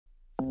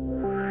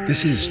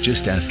This is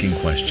Just Asking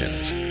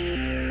Questions,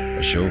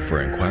 a show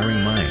for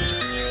inquiring minds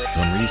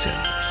on Reason.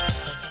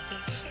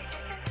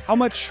 How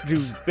much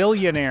do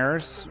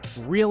billionaires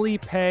really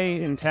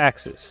pay in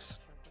taxes?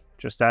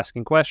 Just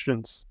asking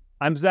questions.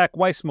 I'm Zach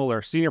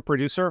Weissmuller, senior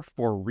producer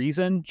for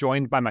Reason,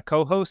 joined by my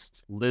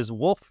co-host, Liz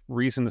Wolfe,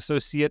 Reason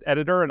associate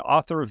editor and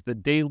author of the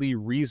daily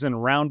Reason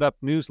Roundup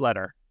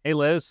newsletter. Hey,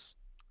 Liz.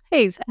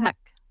 Hey, Zach.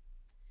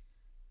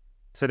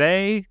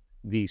 Today,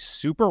 the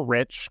super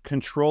rich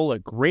control a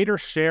greater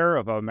share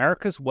of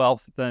America's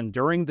wealth than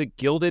during the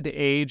Gilded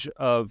Age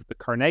of the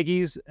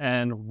Carnegies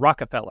and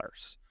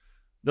Rockefellers.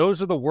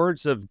 Those are the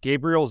words of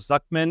Gabriel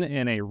Zucman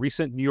in a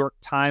recent New York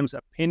Times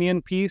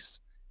opinion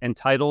piece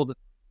entitled,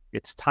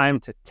 "It's Time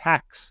to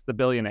Tax the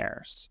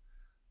Billionaires."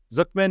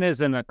 Zucman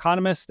is an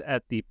economist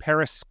at the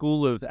Paris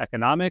School of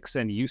Economics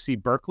and UC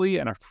Berkeley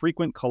and a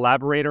frequent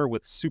collaborator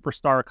with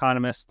superstar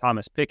economist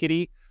Thomas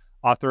Piketty,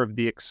 author of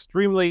the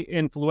extremely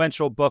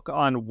influential book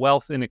on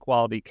wealth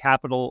inequality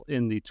capital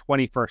in the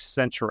 21st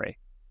century.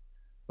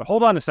 But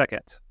hold on a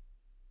second.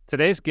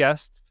 Today's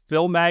guest,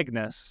 Phil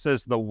Magness,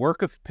 says the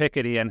work of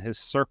Piketty and his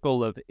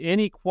circle of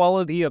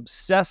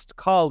inequality-obsessed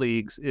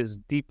colleagues is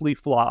deeply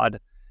flawed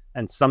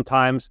and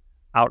sometimes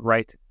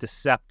outright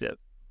deceptive.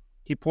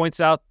 He points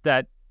out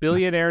that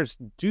billionaires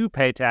do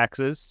pay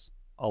taxes,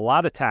 a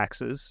lot of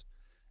taxes,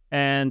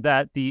 and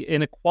that the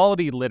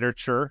inequality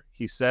literature,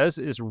 he says,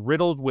 is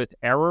riddled with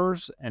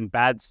errors and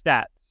bad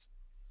stats.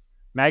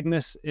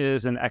 Magness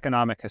is an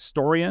economic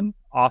historian,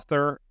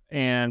 author,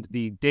 and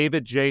the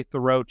David J.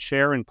 Theroux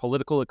Chair in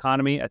Political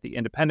Economy at the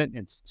Independent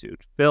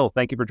Institute. Phil,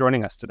 thank you for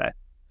joining us today.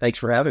 Thanks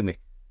for having me.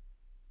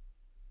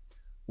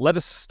 Let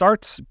us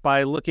start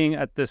by looking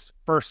at this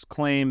first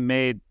claim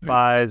made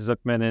by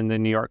Zucman in the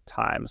New York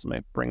Times. Let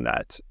me bring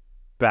that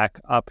back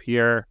up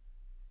here.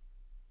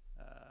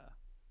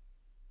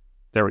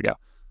 There we go.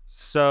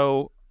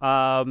 So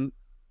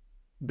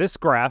this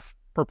graph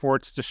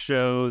purports to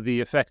show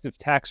the effective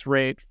tax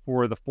rate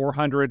for the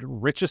 400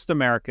 richest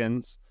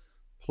Americans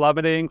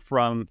plummeting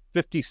from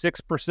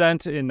 56%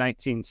 in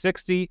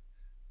 1960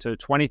 to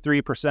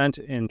 23%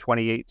 in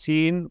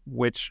 2018,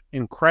 which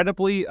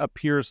incredibly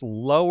appears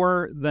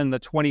lower than the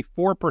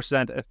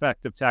 24%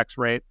 effective tax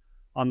rate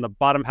on the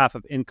bottom half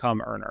of income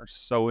earners.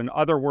 So in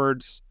other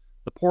words,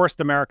 the poorest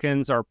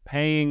Americans are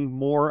paying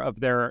more of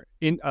their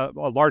a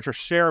larger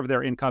share of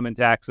their income in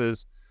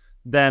taxes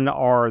than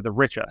are the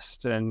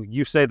richest. And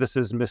you say this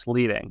is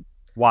misleading.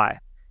 Why?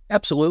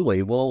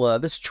 Absolutely. Well,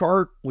 this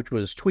chart, which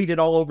was tweeted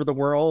all over the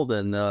world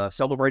and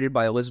celebrated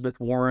by Elizabeth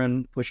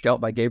Warren, pushed out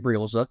by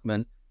Gabriel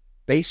Zucman,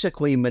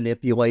 basically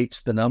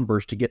manipulates the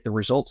numbers to get the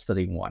results that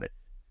he wanted.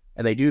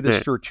 And they do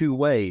this through two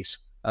ways.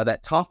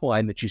 That top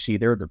line that you see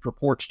there that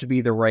purports to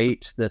be the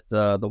rate that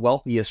the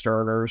wealthiest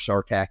earners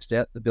are taxed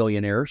at, the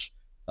billionaires,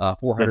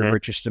 400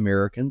 richest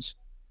Americans.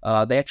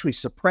 They actually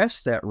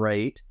suppress that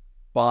rate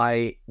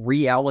by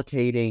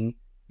reallocating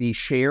the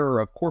share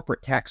of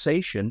corporate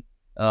taxation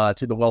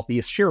to the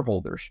wealthiest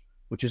shareholders,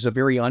 which is a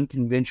very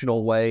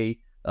unconventional way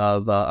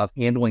of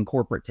handling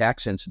corporate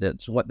tax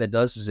incidents. What that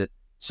does is it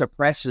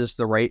suppresses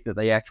the rate that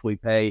they actually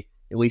pay,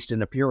 at least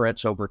in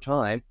appearance, over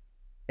time.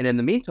 And in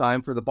the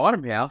meantime, for the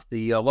bottom half,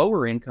 the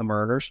lower income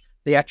earners,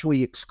 they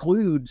actually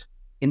exclude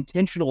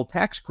intentional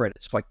tax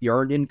credits like the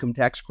earned income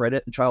tax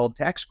credit and child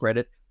tax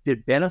credit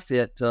that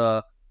benefit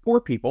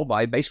poor people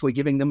by basically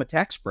giving them a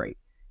tax break.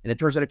 And it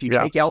turns out if you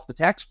take out the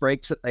tax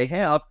breaks that they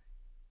have,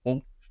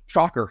 well,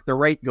 shocker, the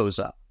rate goes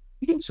up.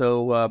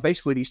 So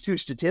basically these two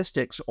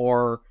statistics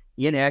are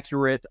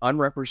inaccurate,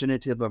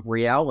 unrepresentative of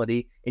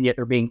reality, and yet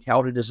they're being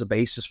touted as a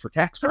basis for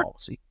tax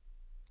policy.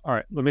 All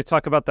right, let me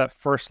talk about that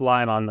first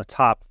line on the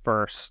top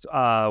first,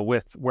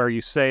 with where you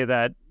say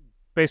that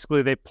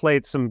basically they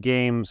played some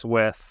games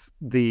with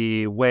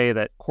the way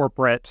that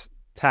corporate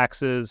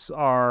taxes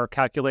are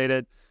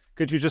calculated.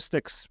 Could you just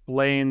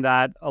explain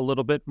that a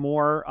little bit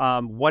more?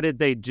 What did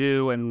they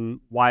do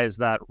and why is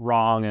that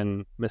wrong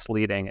and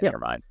misleading in your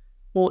mind?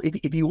 Well,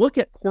 if you look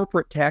at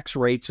corporate tax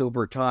rates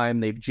over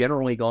time, they've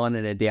generally gone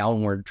in a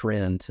downward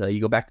trend.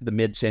 You go back to the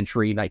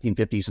mid-century,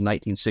 1950s and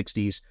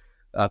 1960s,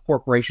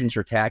 corporations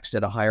are taxed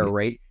at a higher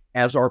rate,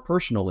 as are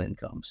personal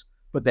incomes.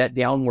 But that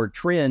downward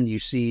trend, you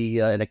see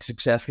a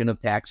succession of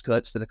tax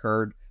cuts that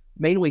occurred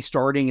mainly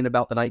starting in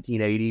about the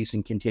 1980s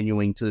and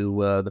continuing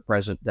to the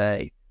present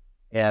day.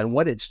 And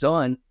what it's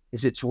done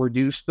is it's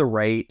reduced the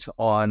rate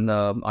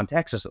on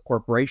taxes that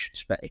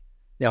corporations pay.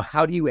 Now,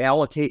 how do you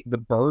allocate the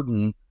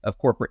burden of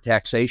corporate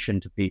taxation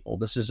to people?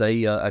 This is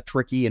a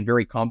tricky and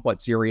very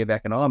complex area of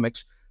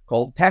economics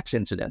called tax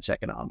incidence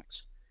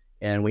economics.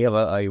 And we have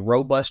a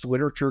robust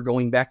literature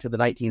going back to the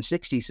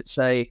 1960s that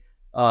say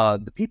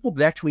the people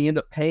that actually end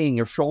up paying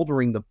or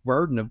shouldering the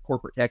burden of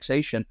corporate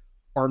taxation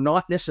are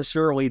not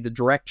necessarily the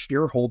direct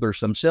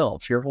shareholders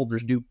themselves.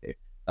 Shareholders do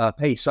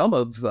pay some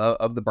of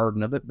the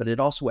burden of it, but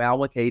it also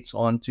allocates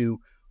onto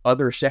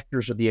other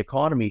sectors of the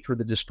economy through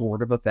the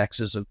distortive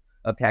effects of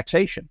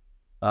taxation.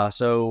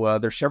 So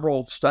there's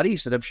several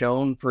studies that have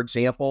shown, for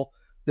example,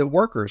 that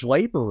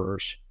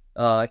laborers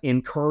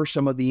incur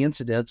some of the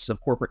incidents of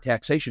corporate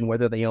taxation,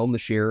 whether they own the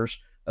shares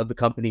of the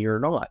company or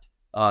not.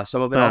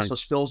 Some of it also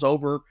spills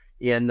over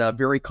in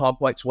very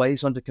complex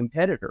ways onto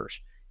competitors.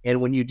 And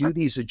when you do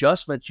these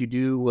adjustments, you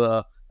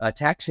do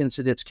tax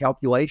incidence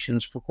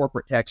calculations for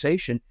corporate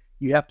taxation,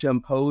 you have to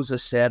impose a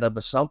set of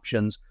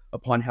assumptions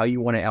upon how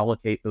you want to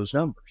allocate those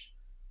numbers.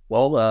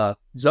 Well,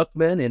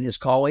 Zucman and his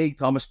colleague,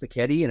 Thomas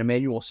Piketty and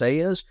Emmanuel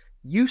Saez,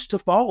 used to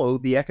follow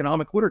the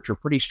economic literature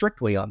pretty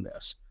strictly on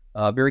this,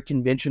 very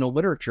conventional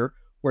literature,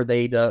 where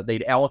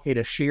they'd allocate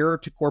a share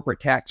to corporate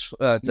tax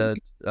to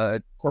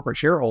corporate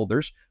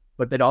shareholders,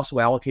 but they'd also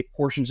allocate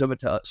portions of it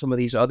to some of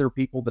these other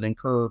people that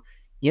incur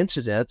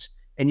incidents,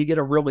 and you get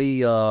a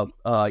really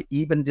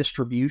even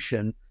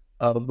distribution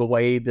of the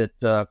way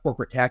that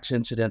corporate tax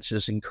incidence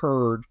is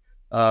incurred,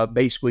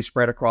 basically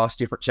spread across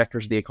different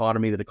sectors of the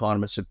economy that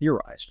economists have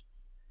theorized.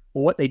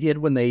 Well, what they did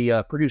when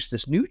they produced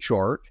this new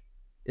chart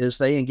is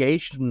they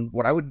engaged in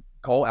what I would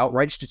call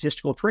outright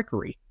statistical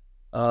trickery.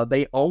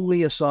 They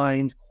only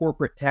assigned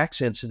corporate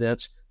tax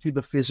incidence to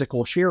the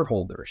physical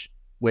shareholders,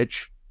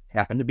 which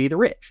happen to be the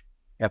rich,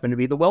 happen to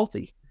be the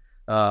wealthy.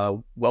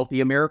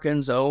 Wealthy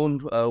Americans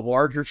own a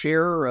larger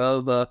share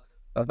of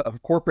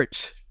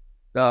corporate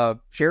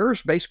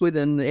shares, basically,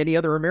 than any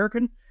other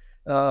American.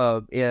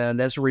 And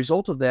as a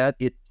result of that,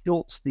 it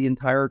tilts the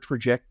entire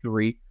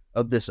trajectory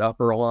of this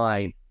upper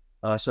line.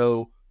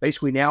 So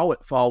basically now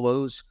it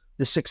follows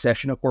the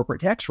succession of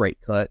corporate tax rate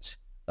cuts,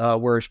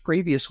 whereas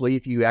previously,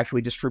 if you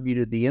actually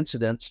distributed the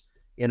incidence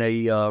in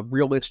a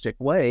realistic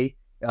way,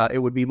 it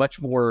would be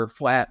much more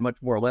flat, much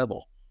more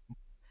level.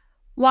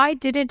 Why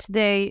didn't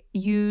they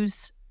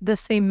use the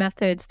same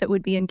methods that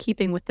would be in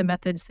keeping with the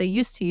methods they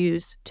used to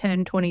use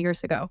 10, 20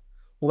 years ago?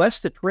 Well, that's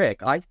the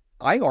trick. I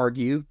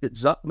argue that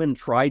Zucman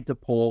tried to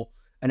pull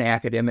an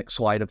academic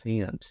sleight of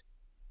hand.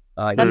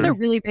 That's a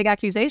really big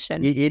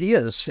accusation. It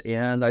is,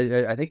 and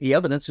I think the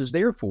evidence is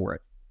there for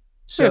it.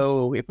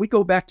 So if we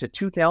go back to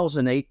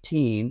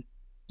 2018,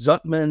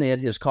 Zucman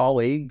and his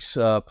colleagues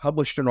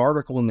published an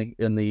article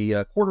in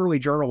the Quarterly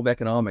Journal of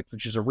Economics,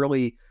 which is a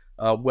really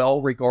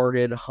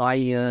well-regarded,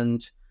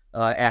 high-end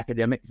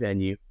academic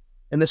venue.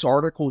 And this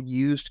article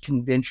used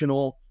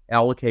conventional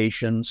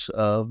allocations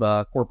of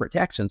corporate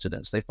tax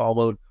incidence. They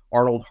followed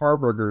Arnold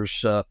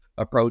Harberger's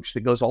approach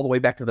that goes all the way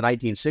back to the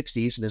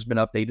 1960s and has been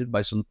updated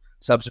by some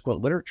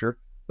subsequent literature.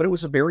 But it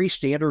was a very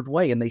standard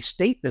way, and they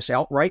state this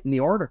outright in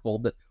the article,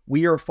 that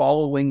we are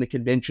following the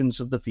conventions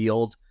of the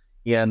field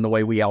in the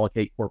way we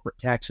allocate corporate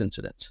tax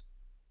incidence.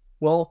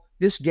 Well,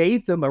 this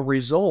gave them a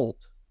result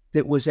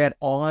that was at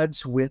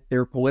odds with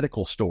their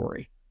political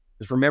story.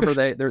 Because remember,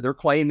 they're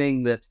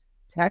claiming that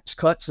tax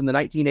cuts in the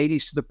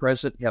 1980s to the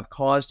present have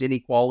caused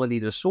inequality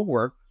to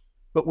soar.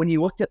 But when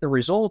you looked at the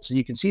results, and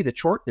you can see the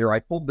chart there, I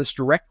pulled this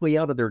directly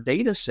out of their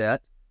data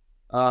set,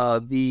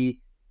 the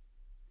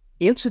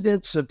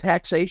incidence of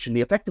taxation,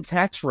 the effective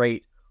tax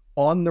rate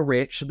on the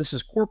rich, so this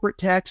is corporate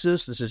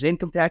taxes, this is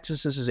income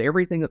taxes, this is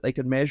everything that they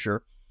could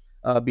measure,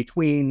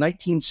 between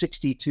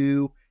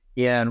 1962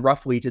 and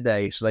roughly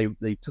today. So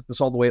they took this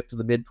all the way up to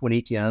the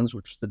mid-2010s,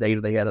 which is the data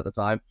they had at the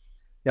time.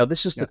 Now,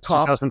 this is the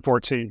top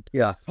 2014.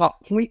 Yeah,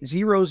 top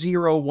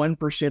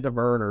 0.001% of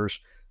earners.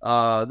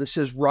 This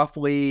is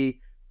roughly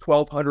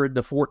 1,200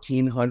 to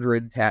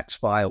 1,400 tax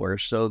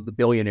filers. So the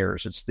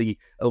billionaires, it's the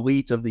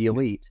elite of the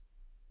elite.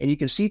 And you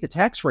can see the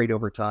tax rate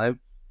over time.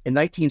 In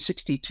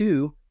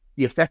 1962,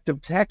 the effective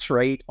tax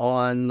rate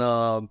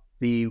on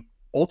the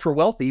ultra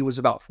wealthy was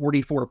about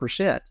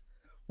 44%.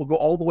 We'll go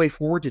all the way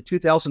forward to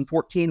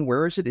 2014.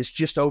 Where is it? It's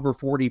just over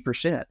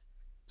 40%.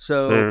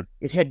 So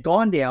it had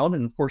gone down,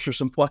 and of course, there's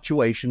some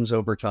fluctuations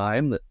over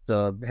time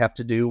that have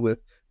to do with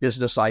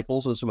business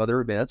cycles and some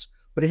other events,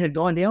 but it had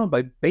gone down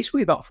by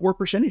basically about 4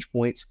 percentage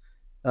points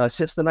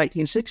since the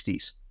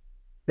 1960s.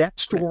 That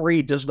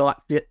story does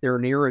not fit their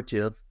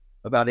narrative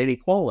about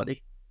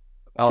inequality.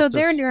 So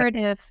their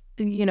narrative,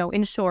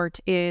 in short,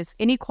 is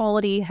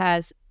inequality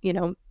has,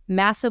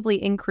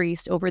 massively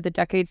increased over the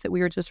decades that we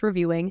were just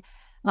reviewing.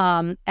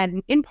 And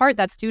in part,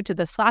 that's due to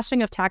the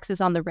slashing of taxes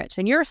on the rich.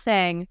 And you're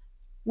saying,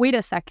 wait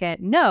a second,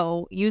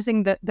 no,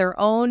 using their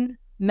own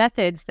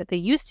methods that they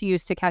used to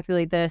use to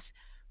calculate this,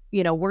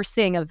 we're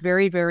seeing a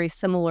very, very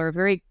similar,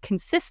 very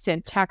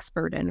consistent tax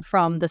burden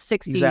from the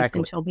 60s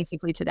until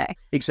basically today.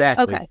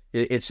 Exactly. Okay.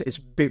 It's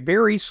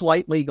very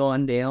slightly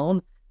gone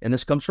down, and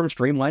this comes from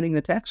streamlining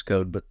the tax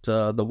code, but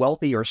the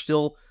wealthy are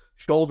still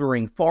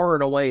shouldering far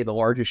and away the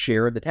largest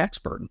share of the tax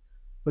burden.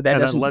 But that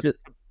doesn't...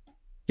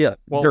 Yeah.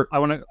 Well,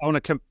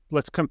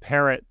 let's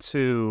compare it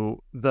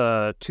to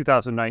the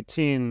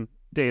 2019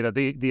 data,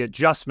 the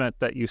adjustment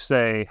that you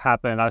say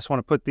happened. I just want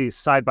to put these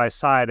side by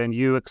side, and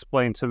you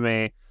explain to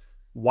me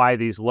why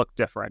these look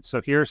different.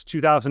 So here's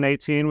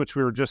 2018, which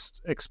we were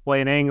just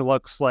explaining.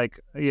 Looks like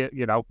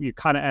you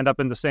kind of end up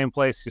in the same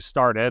place you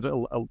started,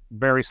 a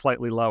very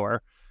slightly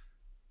lower,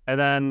 and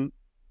then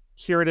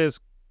here it is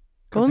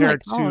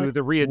compared to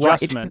the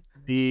readjustment.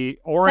 Right. The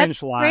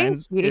orange line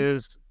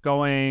is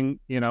going,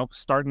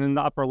 starting in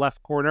the upper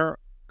left corner,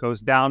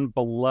 goes down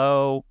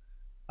below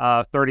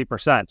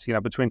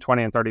 30%, between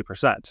 20 and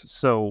 30%.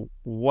 So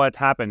what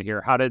happened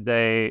here? How did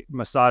they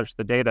massage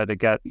the data to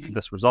get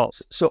this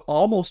result? So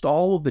almost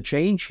all of the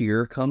change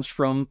here comes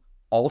from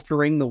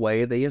altering the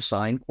way they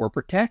assign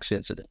corporate tax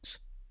incidence.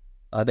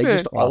 They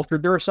just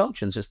altered their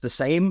assumptions. It's the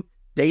same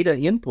data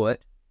input,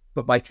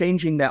 but by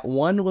changing that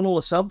one little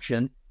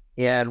assumption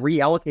and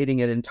reallocating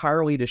it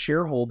entirely to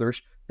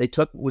shareholders, they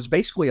took was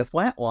basically a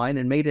flat line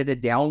and made it a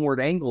downward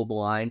angled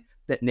line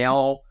that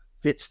now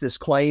fits this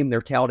claim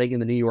they're touting in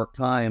the New York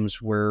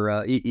Times,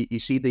 where you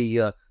see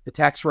the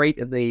tax rate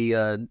in the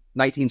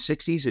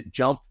 1960s, it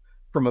jumped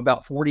from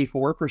about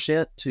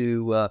 44%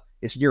 to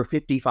it's near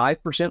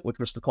 55%, which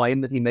was the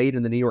claim that he made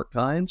in the New York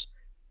Times.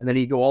 And then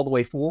you go all the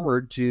way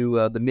forward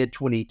to the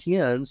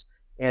mid-2010s,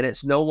 and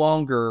it's no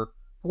longer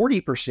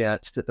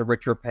 40% that the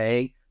rich are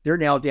paying. They're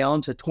now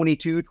down to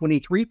 22,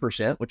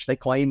 23%, which they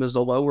claim is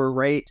a lower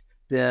rate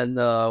than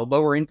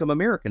lower income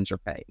Americans are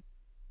paying.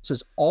 So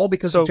it's all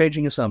because of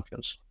changing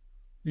assumptions.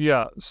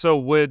 Yeah.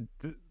 So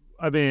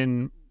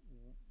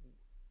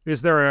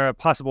is there a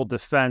possible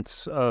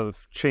defense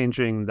of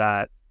changing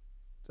that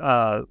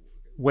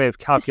way of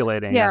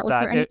calculating? Yeah. Was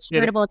there any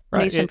charitable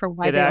explanation for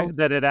why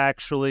that it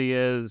actually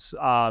is,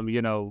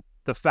 the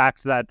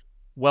fact that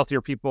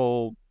wealthier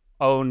people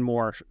own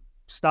more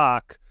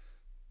stock?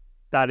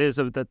 That is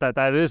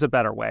a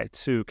better way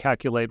to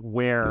calculate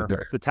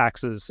where the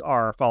taxes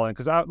are falling.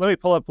 Because let me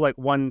pull up like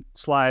one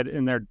slide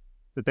in there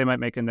that they might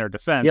make in their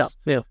defense.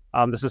 Yeah.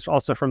 This is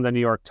also from the New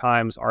York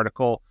Times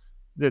article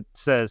that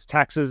says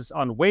taxes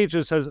on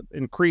wages has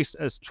increased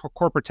as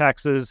corporate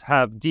taxes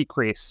have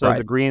decreased. So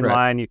the green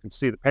line, you can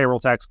see the payroll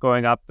tax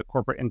going up, the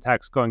corporate income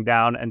tax going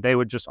down, and they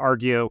would just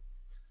argue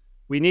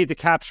we need to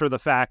capture the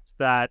fact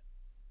that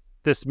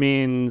this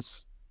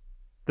means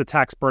the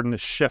tax burden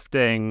is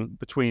shifting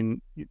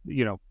between,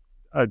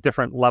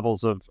 different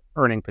levels of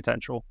earning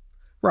potential.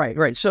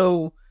 Right.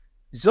 So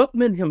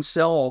Zucman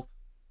himself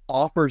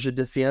offers a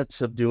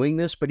defense of doing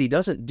this, but he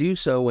doesn't do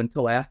so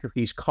until after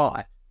he's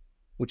caught,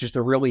 which is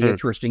the really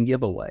interesting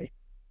giveaway.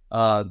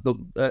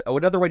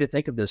 Another way to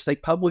think of this, they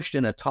published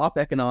in a top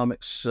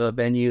economics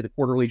venue, the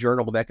Quarterly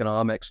Journal of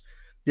Economics.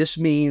 This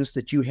means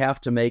that you have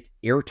to make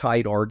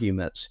airtight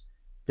arguments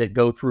that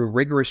go through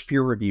rigorous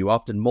peer review,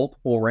 often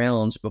multiple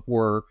rounds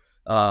before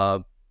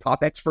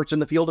top experts in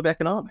the field of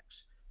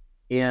economics.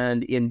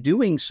 And in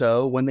doing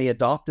so, when they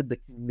adopted the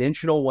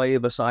conventional way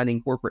of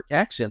assigning corporate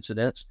tax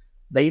incidence,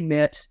 they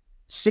met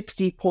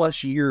 60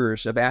 plus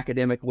years of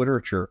academic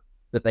literature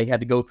that they had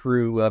to go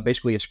through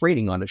basically a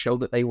screening on to show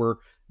that they were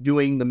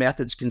doing the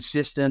methods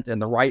consistent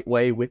and the right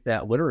way with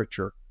that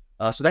literature.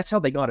 So that's how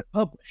they got it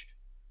published.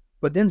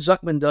 But then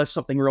Zucman does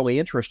something really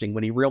interesting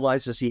when he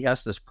realizes he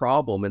has this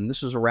problem, and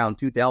this is around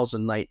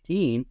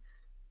 2019.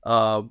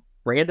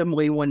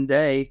 Randomly one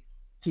day,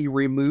 he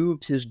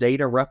removed his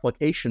data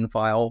replication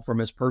file from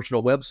his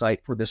personal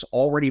website for this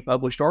already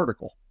published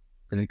article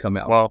that had come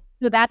out. Wow.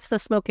 So that's the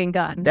smoking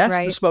gun, That's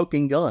right? the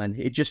smoking gun.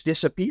 It just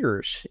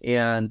disappears.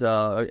 And,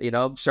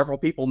 several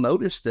people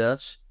noticed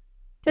this.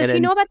 Does he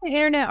know about the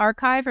Internet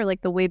Archive or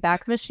like the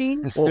Wayback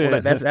Machine?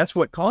 Well, that's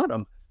what caught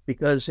him.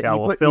 Because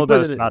Phil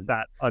knows about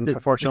that,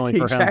 unfortunately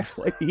for him.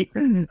 Exactly.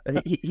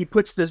 He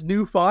puts this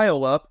new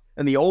file up,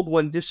 and the old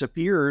one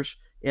disappears.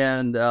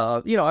 And,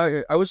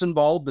 I was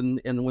involved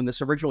in when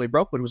this originally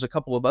broke, but it was a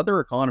couple of other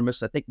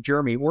economists, I think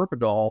Jeremy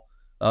Warpadal,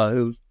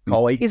 who's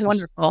colleague. He's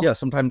wonderful. Yeah,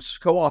 sometimes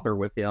co-author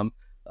with him.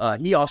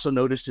 He also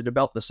noticed it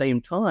about the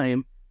same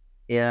time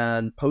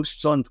and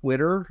posts on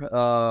Twitter,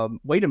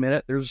 wait a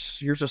minute,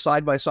 here's a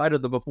side-by-side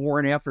of the before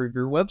and after of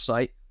your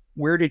website.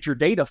 Where did your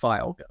data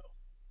file go?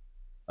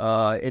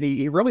 And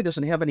he really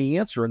doesn't have any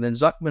answer. And then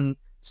Zucman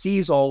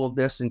sees all of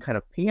this and kind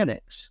of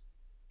panics.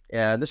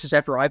 And this is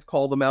after I've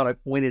called them out. I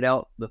pointed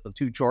out that the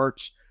two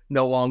charts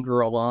no longer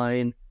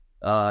align.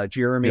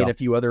 Jeremy and a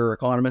few other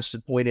economists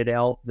had pointed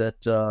out that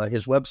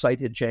his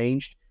website had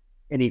changed.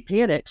 And he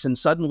panics, and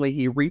suddenly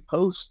he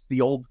reposts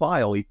the old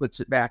file. He puts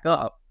it back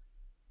up.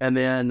 And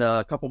then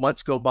a couple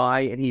months go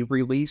by, and he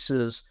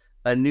releases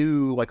a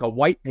new, like a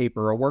white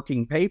paper, a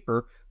working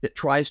paper that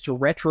tries to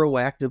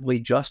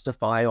retroactively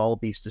justify all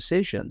these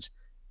decisions.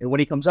 And what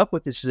he comes up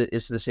with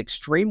is this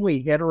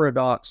extremely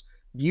heterodox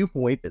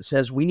viewpoint that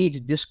says we need to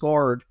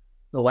discard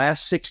the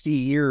last 60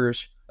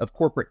 years of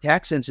corporate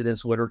tax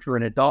incidence literature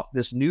and adopt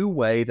this new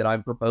way that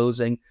I'm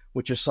proposing,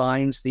 which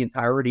assigns the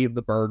entirety of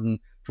the burden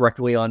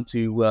directly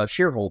onto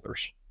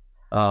shareholders.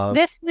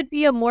 This would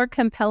be a more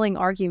compelling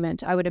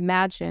argument, I would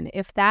imagine,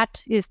 if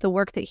that is the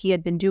work that he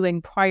had been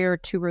doing prior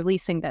to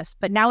releasing this.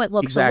 But now it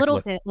looks a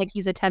little bit like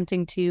he's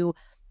attempting to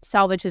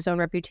salvage his own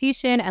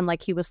reputation, and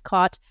like he was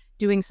caught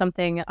doing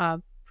something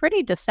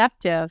pretty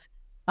deceptive.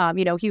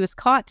 He was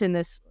caught in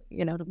this,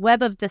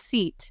 web of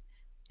deceit,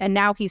 and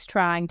now he's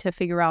trying to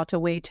figure out a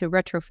way to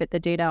retrofit the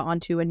data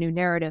onto a new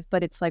narrative.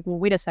 But it's like, well,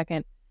 wait a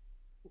second.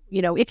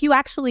 If you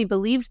actually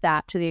believed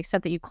that to the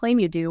extent that you claim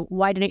you do,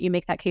 why didn't you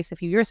make that case a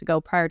few years ago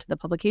prior to the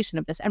publication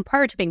of this and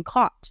prior to being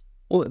caught?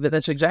 Well,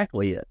 that's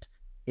exactly it.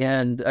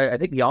 And I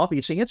think the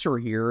obvious answer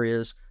here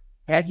is,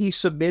 had he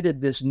submitted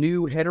this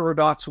new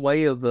heterodox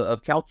way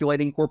of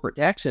calculating corporate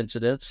tax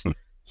incidence,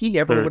 he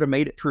never would have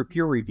made it through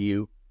peer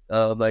review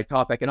of a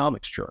top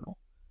economics journal.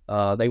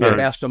 They would have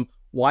asked him,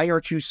 why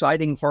aren't you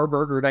citing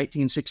Harburger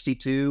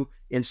 1962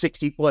 in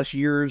 60 plus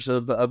years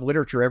of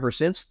literature ever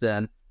since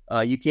then?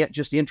 You can't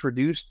just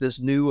introduce this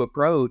new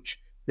approach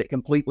that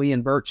completely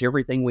inverts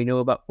everything we know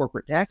about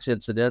corporate tax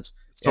incidents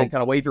and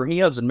kind of wave your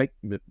hands and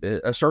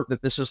assert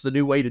that this is the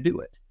new way to do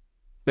it.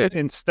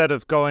 Instead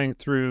of going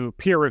through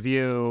peer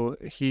review,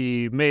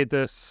 he made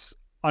this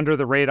under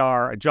the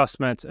radar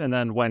adjustment and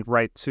then went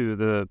right to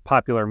the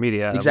popular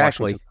media.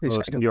 Exactly.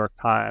 New York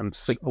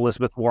Times,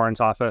 Elizabeth Warren's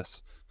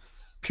office.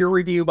 Peer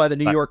review by the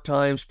New York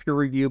Times, peer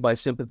review by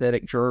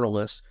sympathetic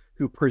journalists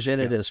who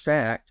presented as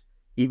fact,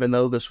 even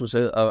though this was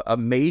a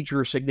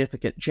major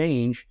significant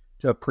change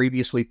to a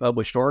previously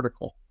published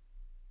article.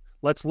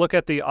 Let's look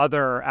at the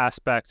other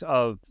aspect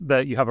of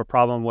that you have a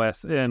problem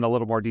with in a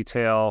little more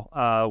detail,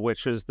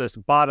 which is this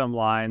bottom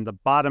line, the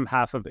bottom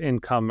half of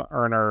income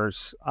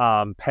earners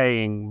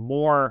paying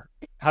more,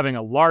 having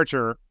a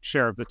larger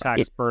share of the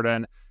tax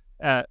burden.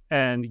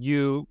 And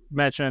you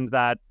mentioned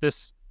that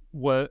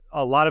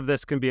a lot of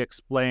this can be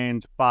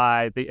explained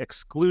by the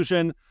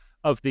exclusion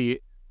of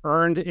the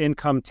earned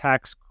income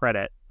tax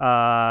credit.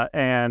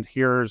 And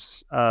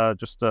here's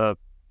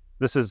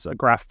this is a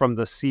graph from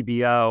the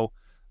CBO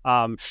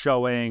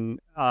showing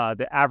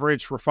the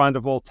average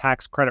refundable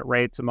tax credit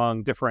rates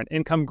among different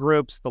income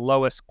groups. The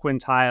lowest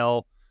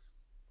quintile,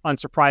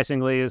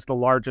 unsurprisingly, is the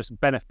largest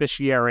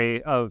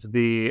beneficiary of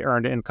the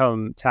earned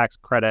income tax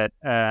credit.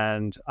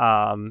 And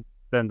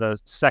then the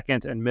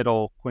second and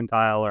middle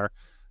quintile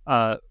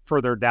are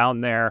further down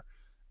there.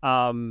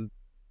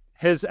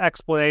 His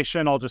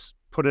explanation, I'll just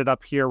put it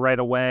up here right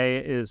away,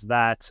 is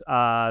that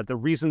the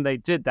reason they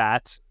did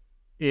that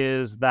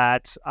is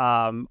that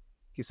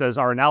he says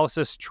our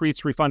analysis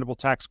treats refundable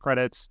tax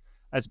credits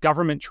as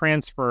government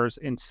transfers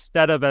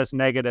instead of as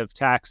negative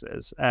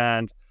taxes,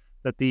 and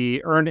that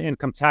the earned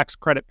income tax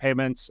credit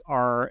payments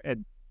are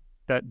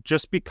that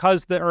just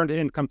because the earned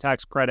income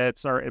tax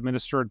credits are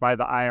administered by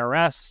the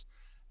IRS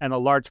and a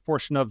large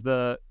portion of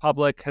the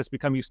public has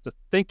become used to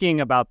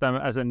thinking about them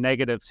as a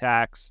negative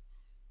tax,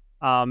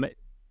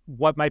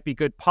 what might be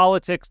good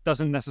politics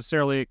doesn't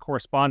necessarily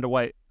correspond to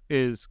what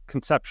is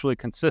conceptually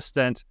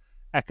consistent.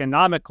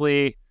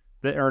 Economically,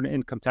 the earned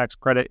income tax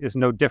credit is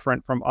no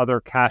different from other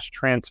cash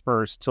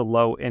transfers to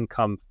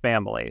low-income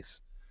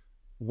families.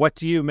 What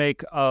do you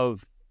make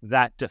of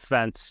that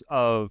defense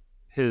of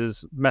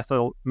his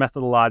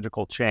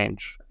methodological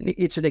change?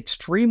 It's an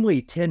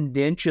extremely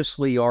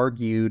tendentiously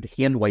argued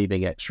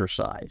hand-waving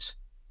exercise.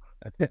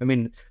 I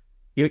mean,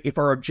 if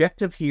our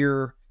objective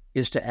here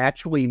is to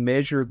actually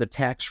measure the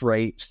tax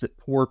rates that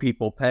poor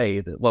people pay,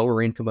 that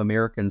lower-income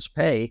Americans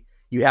pay,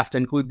 you have to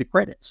include the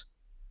credits.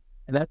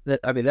 And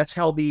that's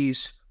how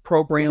these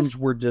programs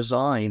were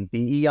designed.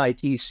 The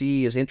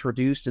EITC is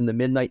introduced in the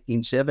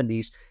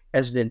mid-1970s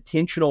as an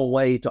intentional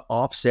way to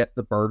offset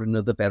the burden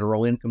of the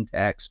federal income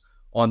tax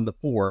on the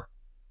poor,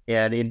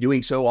 and in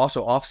doing so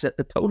also offset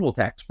the total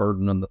tax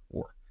burden on the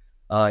poor.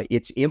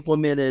 It's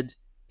implemented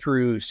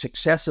through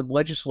successive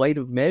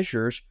legislative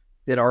measures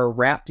that are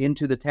wrapped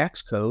into the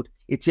tax code.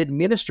 It's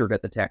administered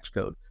at the tax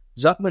code.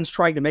 Zucman's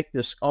trying to make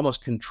this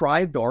almost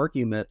contrived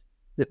argument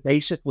that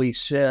basically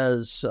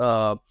says,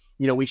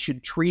 we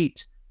should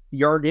treat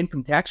the earned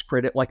income tax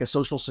credit like a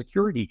Social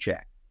Security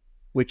check,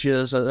 which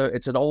is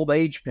it's an old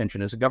age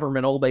pension. It's a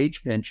government old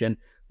age pension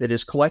that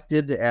is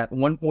collected at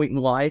one point in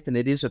life, and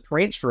it is a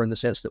transfer in the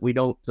sense that we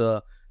don't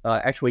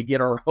actually get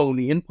our own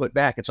input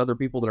back. It's other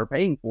people that are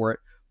paying for it,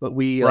 but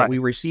we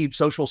receive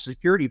Social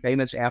Security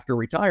payments after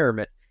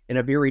retirement in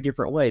a very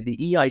different way. The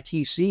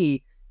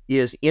EITC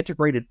is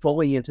integrated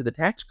fully into the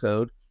tax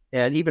code,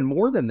 and even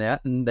more than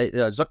that, and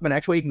Zucman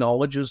actually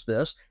acknowledges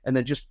this and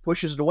then just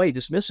pushes it away,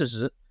 dismisses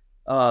it.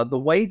 The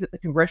way that the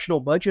Congressional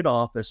Budget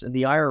Office and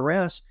the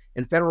IRS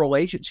and federal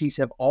agencies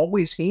have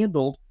always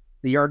handled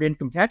the earned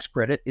income tax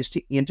credit is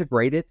to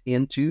integrate it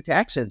into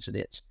tax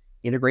incidents,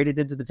 integrate it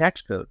into the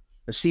tax code.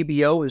 The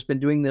CBO has been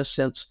doing this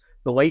since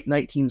the late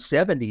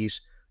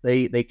 1970s.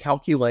 They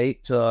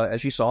calculate,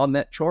 as you saw in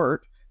that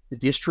chart, the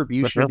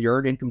distribution of the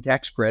earned income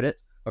tax credit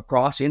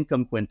across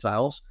income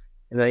quintiles,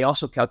 and they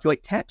also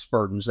calculate tax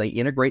burdens. They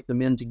integrate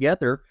them in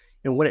together.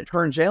 And what it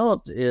turns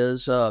out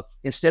is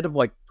instead of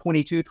like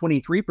 22,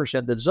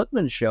 23% that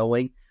Zucman's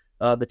showing,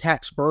 the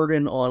tax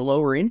burden on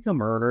lower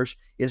income earners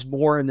is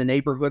more in the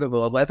neighborhood of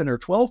 11 or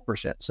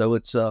 12%. So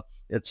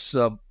it's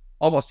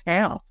almost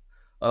half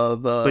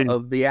of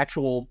the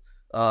actual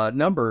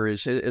number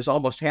is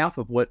almost half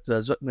of what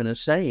Zucman is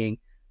saying.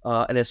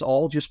 And it's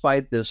all just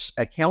by this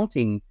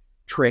accounting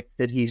trick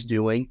that he's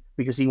doing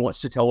because he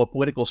wants to tell a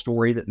political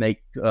story that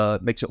makes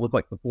it look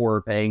like the poor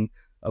are paying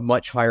a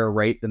much higher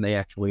rate than they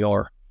actually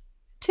are.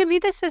 To me,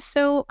 this is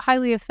so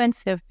highly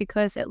offensive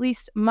because at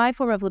least my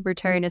form of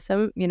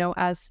libertarianism,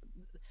 as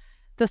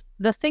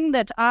the thing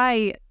that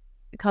I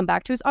come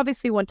back to is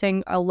obviously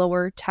wanting a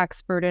lower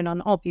tax burden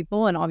on all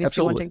people and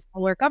obviously wanting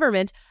smaller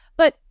government.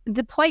 But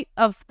the plight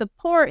of the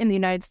poor in the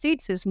United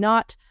States is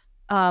not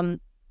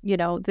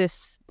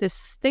this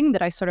thing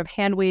that I sort of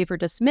hand wave or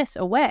dismiss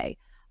away.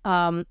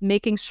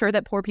 Making sure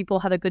that poor people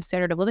have a good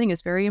standard of living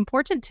is very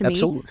important to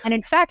me. And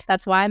in fact,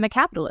 that's why I'm a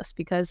capitalist,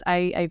 because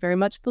I very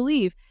much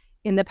believe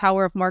in the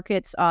power of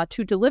markets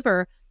to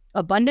deliver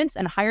abundance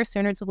and higher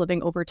standards of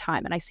living over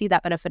time. And I see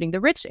that benefiting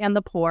the rich and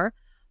the poor.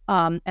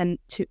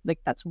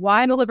 That's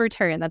why I'm a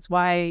libertarian. That's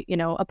why,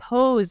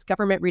 oppose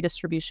government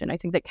redistribution. I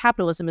think that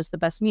capitalism is the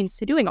best means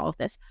to doing all of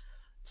this.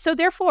 So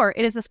therefore,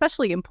 it is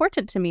especially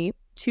important to me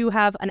to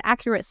have an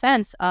accurate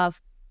sense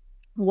of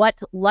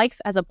what life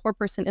as a poor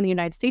person in the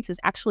United States is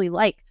actually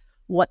like,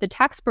 what the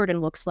tax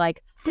burden looks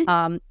like,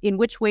 in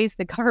which ways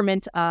the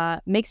government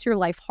makes your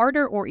life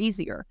harder or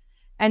easier.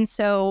 And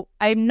so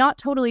I'm not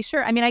totally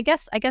sure. I mean, I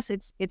guess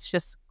it's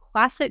just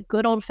classic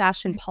good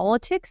old-fashioned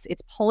politics.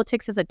 It's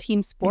politics as a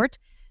team sport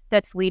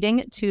that's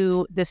leading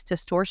to this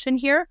distortion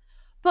here.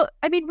 But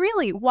I mean,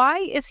 really, why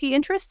is he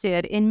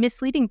interested in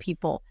misleading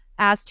people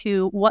as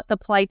to what the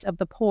plight of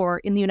the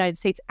poor in the United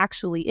States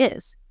actually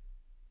is?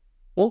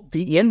 Well,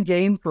 the end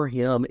game for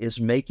him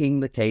is making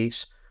the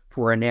case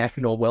for a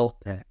national wealth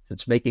tax.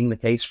 It's making the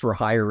case for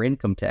higher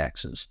income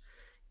taxes.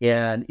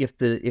 And if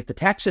the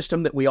tax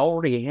system that we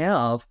already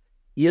have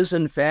is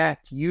in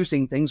fact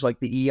using things like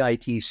the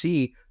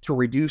EITC to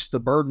reduce the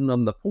burden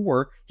on the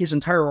poor, his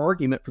entire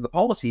argument for the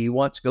policy he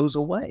wants goes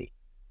away.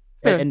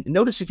 And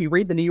notice if you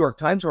read the New York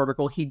Times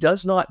article, he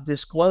does not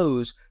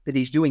disclose that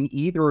he's doing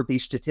either of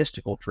these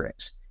statistical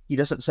tricks. He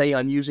doesn't say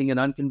I'm using an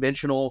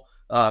unconventional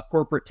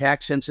corporate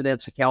tax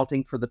incidence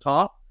accounting for the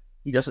top.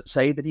 He doesn't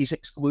say that he's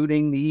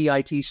excluding the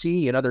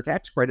EITC and other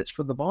tax credits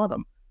for the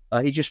bottom.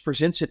 He just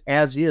presents it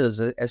as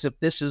is, as if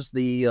this is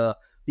the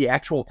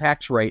actual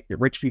tax rate that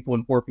rich people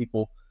and poor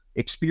people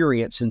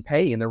experience and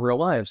pay in their real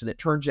lives. And it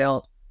turns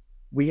out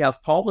we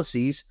have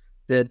policies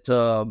that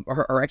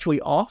are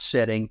actually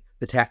offsetting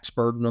the tax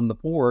burden on the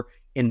poor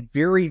in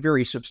very,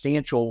 very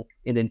substantial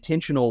and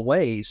intentional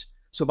ways.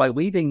 So by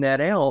leaving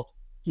that out,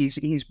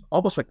 he's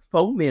almost like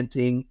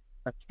fomenting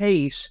a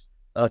case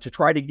to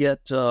try to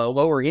get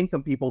lower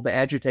income people to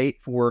agitate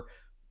for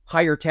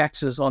higher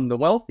taxes on the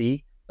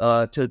wealthy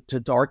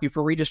to argue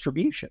for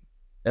redistribution.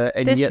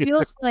 And this yet,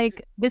 feels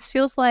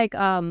like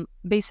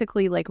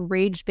basically like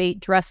rage bait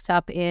dressed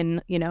up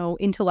in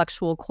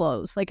intellectual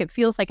clothes. Like it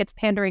feels like it's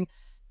pandering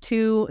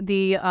to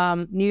the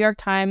New York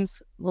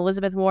Times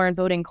Elizabeth Warren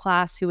voting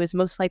class, who is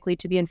most likely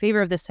to be in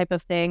favor of this type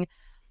of thing.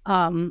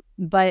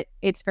 But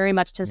it's very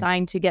much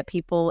designed to get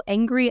people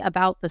angry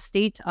about the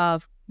state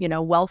of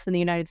wealth in the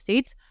United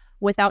States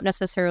without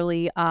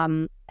necessarily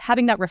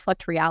having that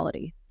reflect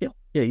reality. Yeah,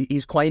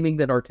 he's claiming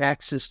that our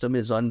tax system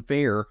is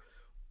unfair.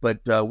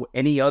 But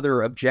any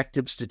other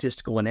objective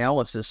statistical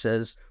analysis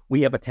says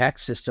we have a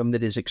tax system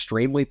that is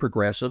extremely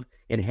progressive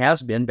and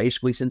has been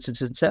basically since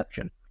its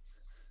inception.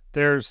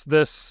 There's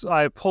this,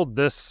 I pulled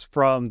this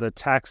from the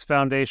Tax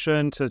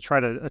Foundation to try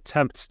to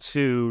attempt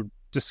to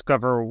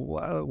discover,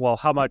 well,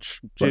 how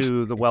much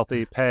do the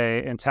wealthy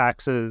pay in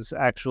taxes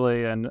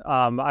actually? And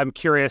I'm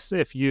curious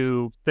if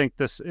you think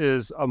this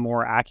is a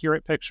more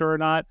accurate picture or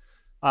not.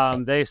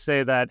 They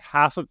say that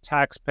half of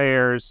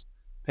taxpayers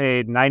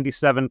paid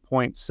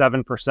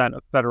 97.7%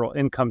 of federal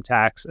income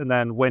tax. And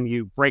then when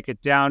you break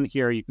it down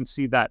here, you can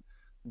see that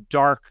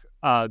dark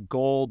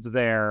gold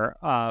there,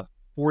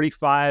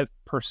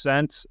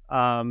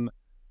 45%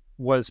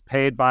 was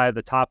paid by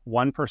the top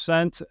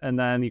 1%. And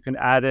then you can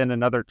add in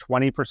another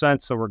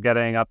 20%. So we're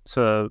getting up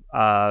to,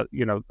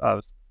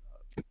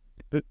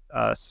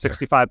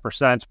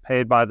 65%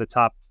 paid by the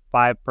top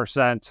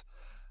 5%.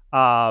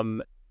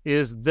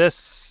 Is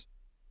this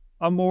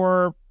a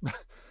more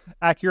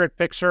accurate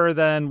picture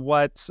than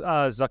what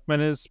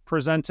Zucman is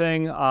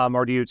presenting,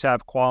 or do you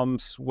have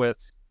qualms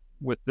with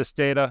this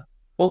data?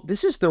 Well,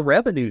 this is the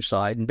revenue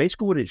side, and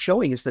basically what it's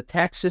showing is the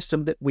tax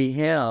system that we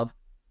have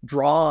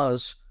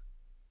draws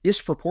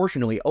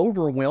disproportionately,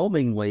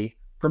 overwhelmingly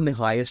from the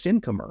highest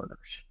income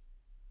earners.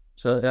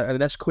 So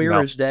that's clear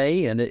as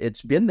day, and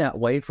it's been that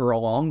way for a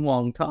long,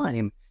 long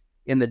time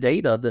in the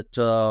data that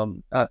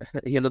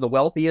the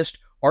wealthiest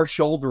are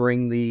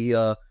shouldering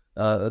the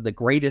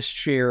greatest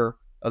share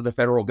of the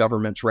federal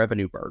government's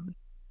revenue burden.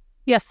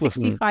 Yes,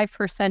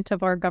 65%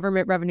 of our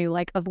government revenue,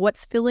 like of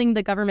what's filling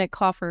the government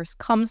coffers,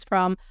 comes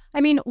from,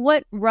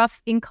 what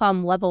rough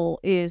income level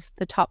is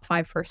the top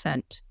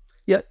 5%?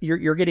 Yeah,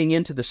 you're getting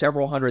into the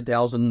several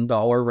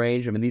 $100,000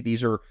 range.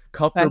 These are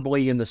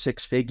comfortably in the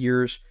six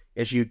figures.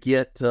 As you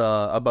get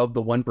above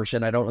the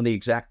 1%, I don't know the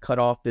exact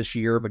cutoff this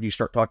year, but you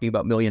start talking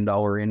about $1 million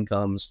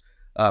incomes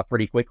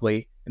pretty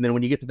quickly. And then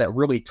when you get to that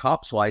really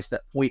top slice,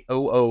 that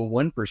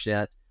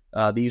 0.001%,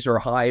 these are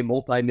high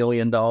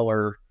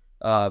multi-million-dollar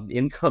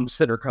incomes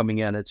that are coming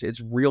in.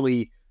 It's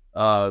really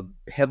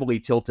heavily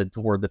tilted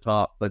toward the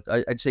top. But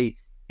I'd say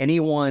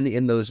anyone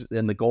in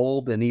the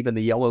gold and even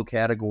the yellow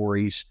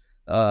categories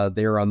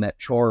there on that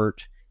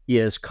chart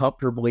is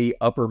comfortably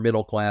upper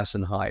middle class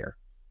and higher.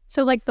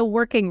 So like the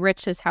working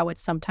rich is how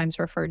it's sometimes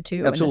referred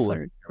to. Absolutely. In this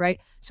literature,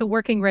 right? So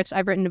working rich,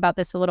 I've written about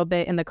this a little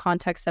bit in the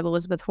context of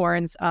Elizabeth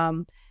Warren's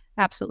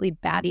absolutely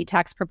batty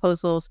tax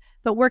proposals.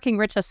 But working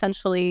rich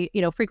essentially,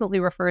 frequently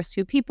refers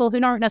to people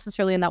who aren't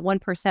necessarily in that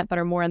 1%, but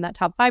are more in that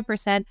top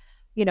 5%.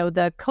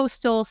 The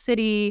coastal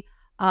city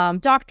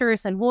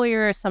doctors and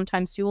lawyers,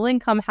 sometimes dual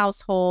income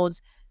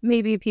households,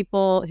 maybe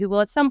people who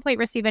will at some point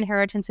receive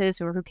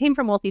inheritances or who came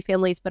from wealthy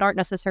families, but aren't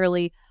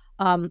necessarily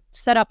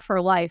set up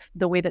for life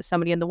the way that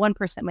somebody in the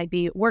 1% might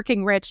be.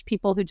 Working rich,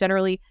 people who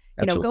generally,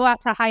 go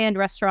out to high-end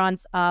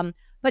restaurants,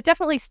 but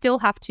definitely still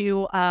have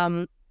to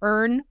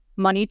earn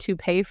money to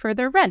pay for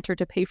their rent or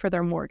to pay for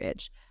their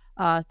mortgage.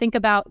 Think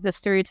about the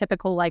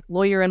stereotypical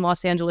lawyer in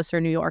Los Angeles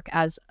or New York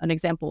as an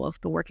example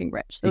of the working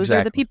rich. Those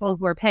are the people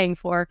who are paying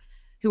for,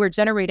 who are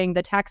generating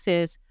the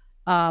taxes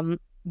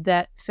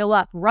that fill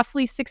up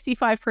roughly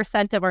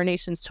 65% of our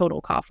nation's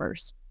total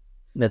coffers.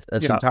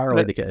 That's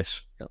entirely the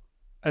case. Yeah.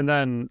 And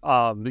then,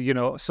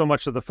 so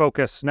much of the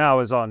focus now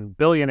is on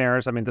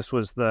billionaires. I mean, this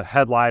was the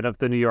headline of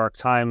the New York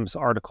Times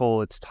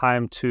article. It's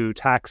time to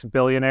tax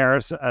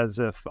billionaires, as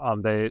if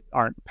they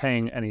aren't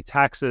paying any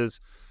taxes.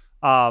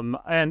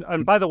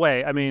 And by the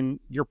way, I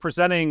mean, you're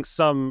presenting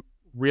some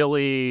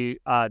really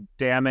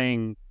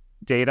damning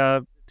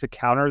data to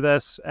counter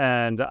this,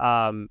 and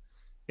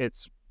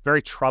it's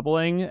very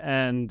troubling.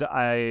 And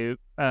I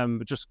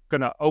am just going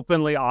to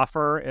openly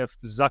offer, if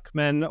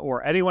Zucman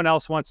or anyone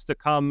else wants to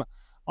come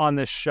on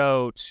this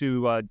show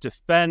to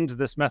defend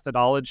this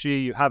methodology,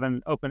 you have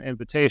an open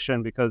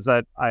invitation, because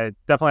I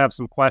definitely have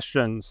some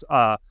questions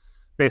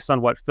based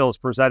on what Phil's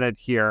presented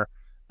here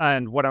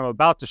and what I'm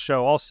about to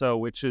show also,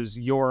 which is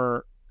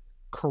your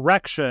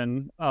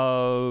correction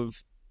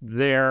of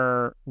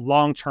their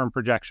long-term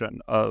projection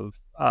of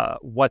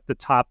what the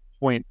top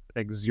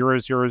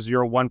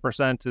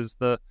 0.0001% is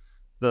the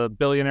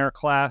billionaire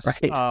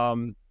class.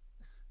 Right.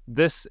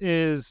 This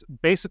is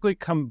basically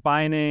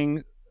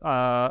combining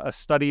a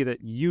study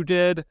that you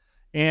did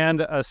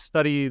and a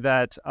study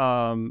that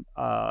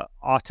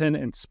Otten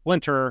and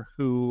Splinter,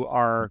 who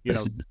are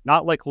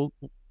not like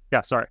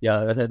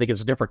Yeah, I think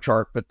it's a different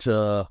chart, but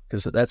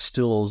because that's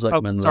still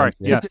Zucman. Oh, sorry.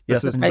 Yes,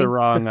 this is the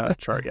wrong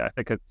chart. Yeah, I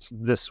think it's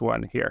this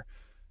one here.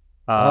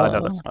 No,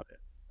 that's not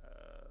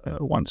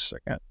it. 1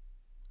 second.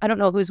 I don't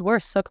know who's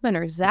worse, Zucman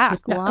or Zach,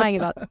 lying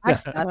about the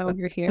tax data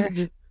over here.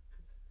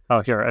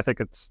 Oh, here. I think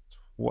it's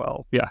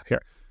 12. Yeah,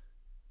 here.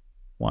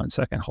 1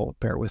 second.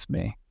 Bear with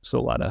me. So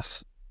a lot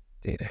of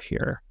data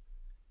here.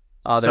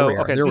 There we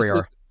are. Okay, there we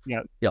are.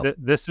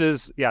 This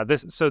is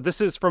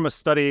from a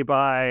study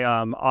by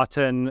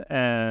Otten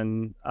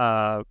and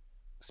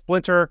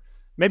Splinter.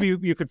 Maybe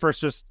you could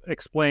first just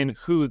explain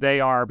who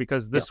they are,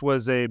 because this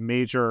was a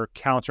major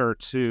counter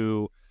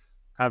to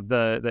kind of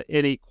the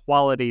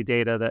inequality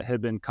data that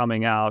had been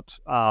coming out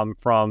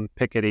from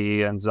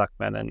Piketty and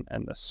Zucman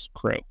and this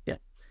crew. Yeah.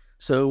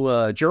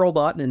 So Gerald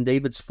Otten and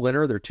David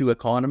Splinter, they're two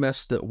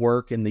economists that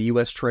work in the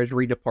U.S.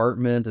 Treasury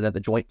Department and at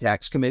the Joint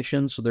Tax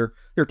Commission. So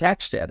they're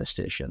tax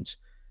statisticians.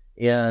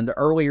 And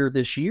earlier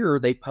this year,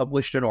 they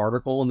published an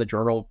article in the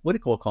Journal of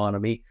Political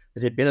Economy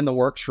that had been in the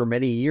works for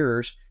many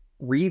years,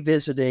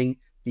 revisiting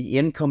the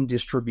income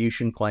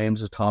distribution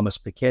claims of Thomas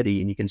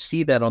Piketty. And you can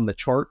see that on the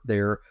chart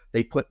there.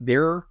 They put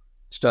their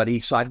study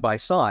side by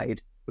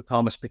side with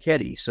Thomas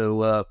Piketty.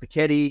 So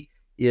Piketty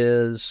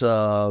is,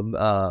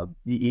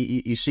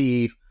 you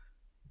see,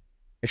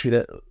 actually,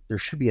 that there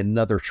should be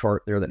another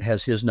chart there that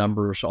has his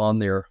numbers on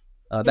there.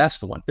 That's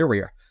the one. There we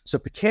are. So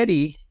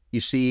Piketty,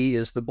 you see,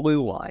 is the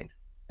blue line.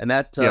 And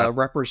that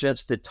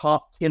represents the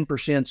top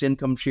 10%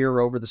 income share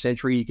over the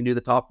century. You can do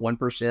the top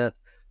 1%,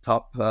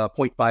 top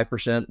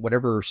 0.5%,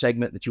 whatever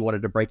segment that you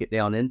wanted to break it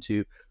down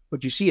into.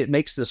 But you see it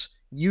makes this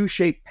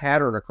U-shaped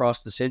pattern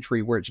across the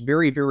century where it's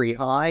very, very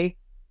high,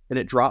 then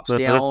it drops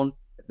down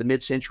at the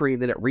mid-century,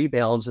 and then it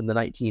rebounds in the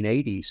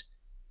 1980s.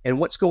 And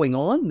what's going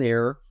on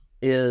there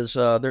is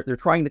they're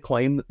trying to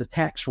claim that the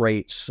tax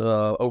rates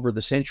over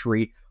the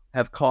century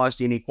have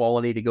caused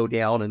inequality to go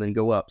down and then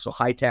go up. So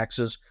high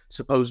taxes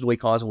supposedly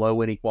cause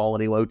low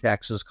inequality, low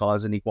taxes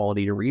cause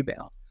inequality to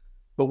rebound.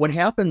 But what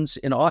happens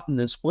in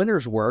Otten and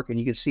Splinter's work, and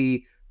you can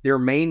see their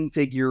main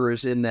figure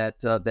is in that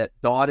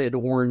dotted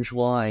orange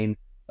line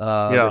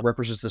that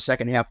represents the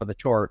second half of the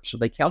chart. So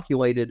they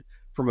calculated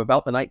from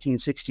about the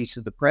 1960s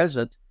to the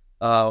present,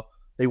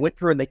 they went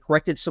through and they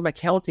corrected some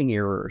accounting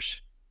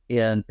errors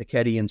in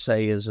Piketty and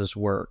Sayez's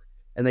work.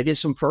 And they did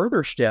some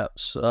further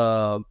steps.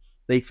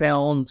 They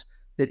found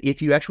that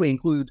if you actually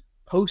include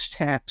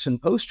post-tax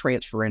and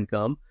post-transfer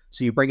income,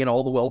 so you bring in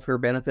all the welfare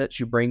benefits,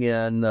 you bring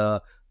in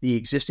the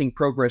existing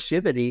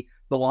progressivity,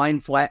 the line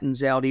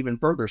flattens out even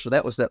further. So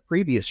that was that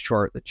previous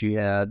chart that you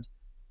had.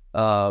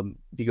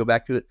 If you go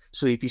back to it,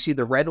 so if you see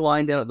the red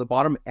line down at the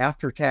bottom,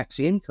 after-tax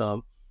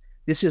income,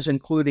 this is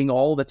including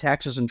all the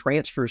taxes and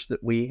transfers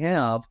that we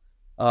have.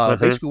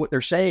 Basically what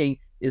they're saying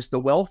is the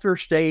welfare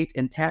state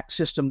and tax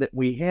system that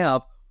we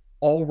have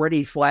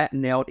already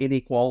flattened out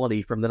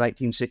inequality from the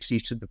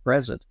 1960s to the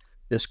present.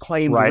 This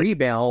claimed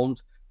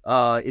rebound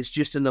is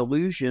just an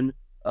illusion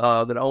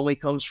that only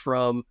comes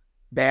from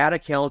bad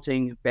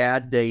accounting,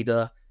 bad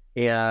data,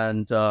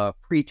 and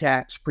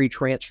pre-tax,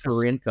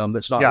 pre-transfer income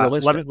that's not yeah,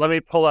 realistic. Let me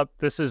pull up.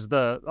 This is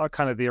the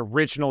kind of the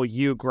original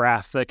U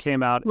graph that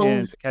came out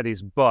in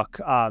Piketty's book.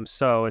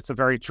 So it's a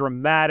very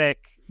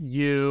dramatic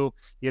U.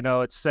 You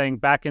know, it's saying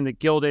back in the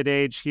Gilded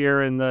Age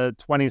here in the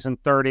 20s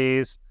and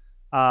 30s,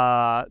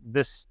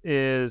 this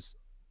is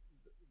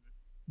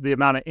the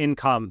amount of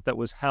income that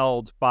was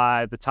held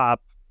by the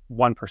top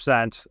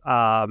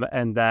 1%.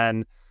 And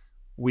then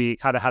we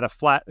kind of had a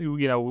flat,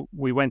 you know,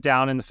 we went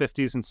down in the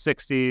 50s and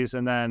 60s,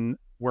 and then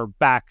we're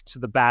back to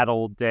the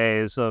battle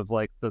days of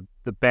like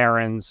the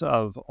barons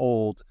of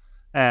old.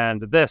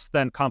 And this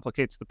then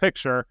complicates the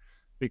picture,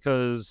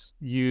 because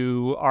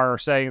you are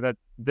saying that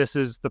this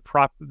is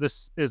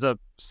a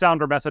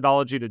sounder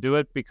methodology to do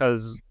it,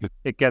 because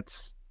it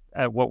gets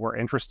at what we're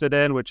interested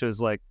in, which is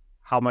like,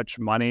 how much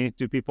money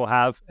do people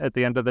have at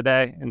the end of the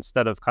day,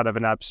 instead of kind of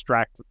an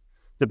abstract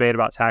debate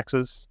about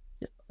taxes.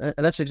 And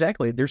that's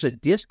exactly, there's a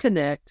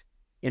disconnect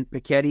in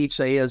Piketty,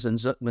 Sayers, and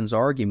Zucman's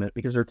argument,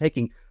 because they're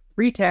taking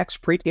pre-tax,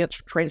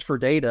 pre-transfer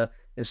data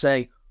and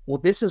saying, well,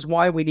 this is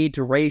why we need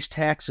to raise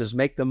taxes,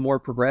 make them more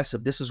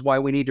progressive. This is why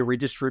we need to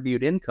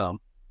redistribute income.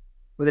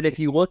 But then if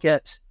you look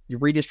at the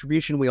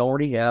redistribution we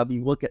already have,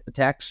 you look at the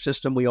tax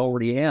system we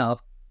already have,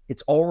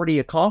 it's already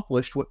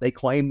accomplished what they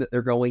claim that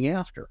they're going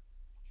after.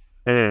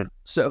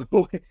 So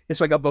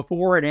it's like a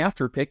before and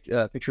after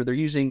picture. They're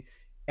using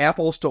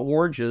apples to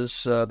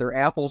oranges. Their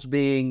apples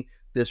being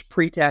this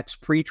pre-tax,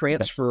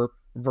 pre-transfer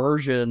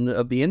version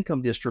of the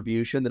income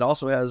distribution that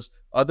also has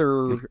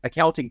other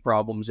accounting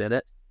problems in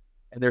it.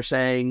 And they're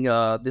saying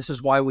this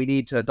is why we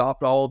need to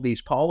adopt all of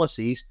these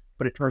policies.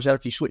 But it turns out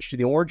if you switch to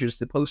the oranges,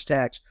 the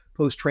post-tax,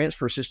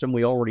 post-transfer system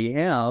we already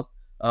have,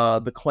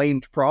 the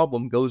claimed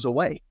problem goes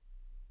away.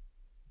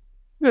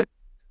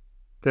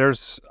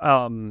 There's,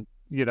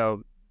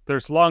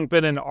 there's long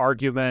been an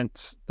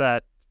argument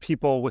that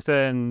people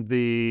within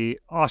the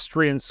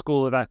Austrian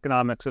School of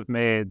Economics have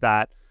made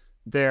that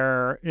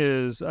there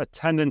is a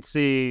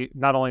tendency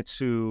not only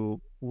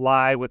to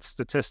lie with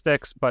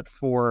statistics, but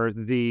for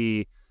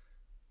the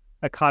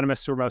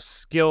economists who are most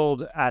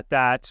skilled at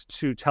that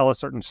to tell a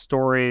certain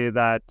story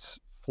that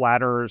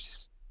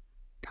flatters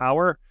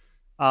power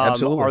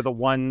are the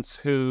ones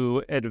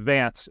who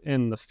advance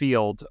in the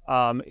field.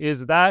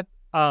 Is that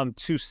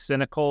too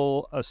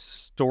cynical a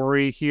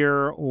story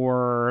here,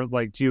 or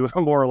like, do you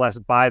more or less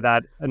buy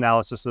that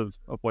analysis of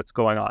what's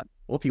going on?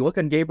 Well, if you look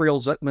on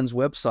Gabriel Zucman's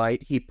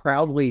website, he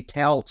proudly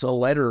touts a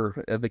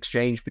letter of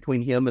exchange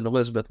between him and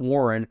Elizabeth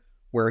Warren,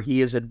 where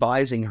he is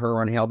advising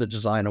her on how to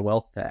design a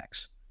wealth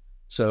tax.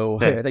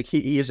 So I think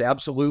he is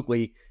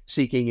absolutely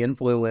seeking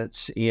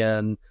influence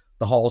in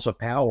the halls of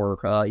power.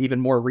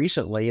 Even more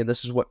recently, and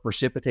this is what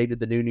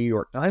precipitated the New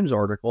York Times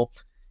article,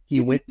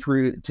 he went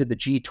through to the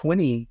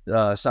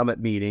G20 summit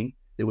meeting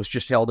that was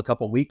just held a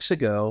couple of weeks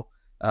ago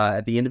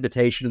at the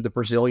invitation of the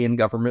Brazilian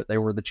government. They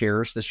were the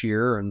chairs this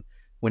year, and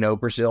we know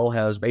Brazil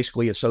has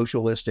basically a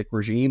socialistic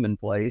regime in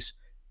place,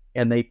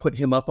 and they put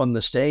him up on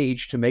the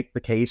stage to make the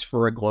case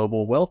for a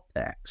global wealth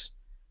tax.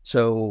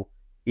 So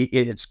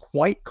it's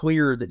quite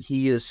clear that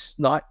he is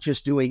not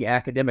just doing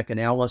academic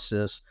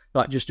analysis,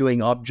 not just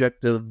doing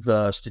objective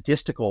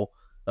statistical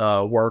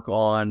work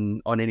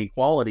on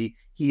inequality.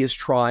 He is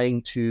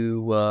trying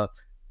to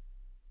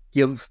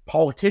give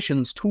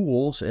politicians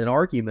tools and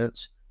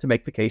arguments to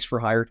make the case for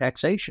higher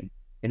taxation,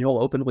 and he'll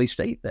openly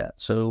state that.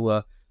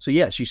 So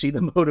yes, you see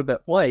the motive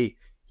at play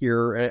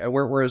here.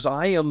 Whereas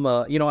I am,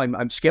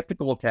 I'm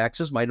skeptical of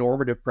taxes. My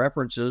normative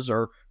preferences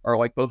are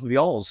like both of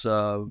y'all's.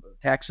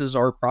 Taxes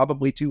are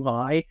probably too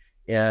high,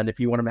 and if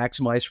you want to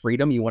maximize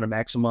freedom, you want to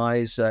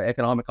maximize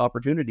economic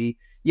opportunity.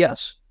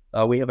 Yes,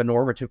 we have a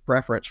normative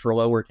preference for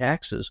lower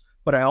taxes.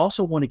 But I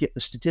also want to get the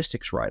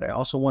statistics right. I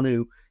also want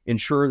to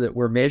ensure that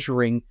we're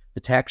measuring the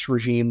tax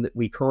regime that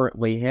we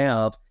currently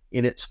have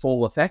in its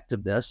full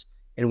effectiveness.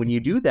 And when you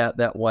do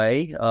that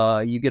way,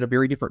 you get a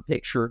very different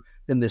picture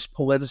than this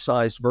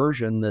politicized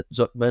version that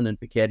Zucman and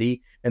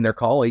Piketty and their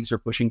colleagues are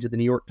pushing to the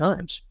New York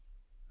Times.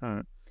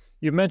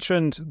 You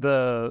mentioned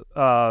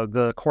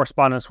the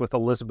correspondence with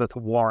Elizabeth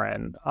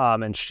Warren,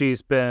 and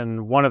she's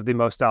been one of the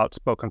most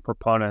outspoken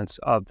proponents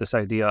of this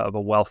idea of a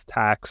wealth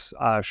tax.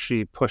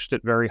 She pushed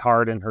it very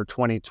hard in her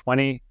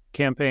 2020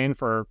 campaign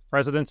for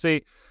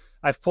presidency.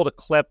 I've pulled a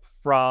clip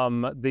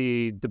from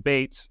the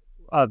debate,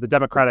 the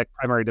Democratic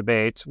primary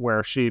debate,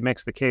 where she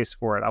makes the case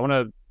for it. I want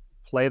to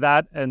play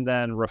that and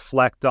then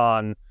reflect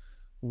on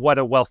what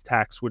a wealth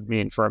tax would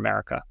mean for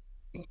America.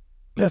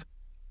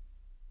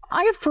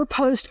 I have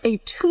proposed a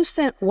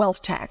 2-cent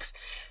wealth tax.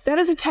 That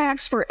is a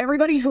tax for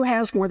everybody who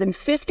has more than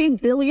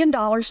 $50 billion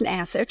in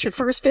assets. Your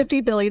first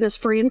 $50 billion is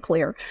free and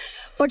clear.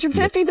 But your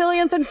 50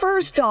 billionth and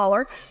first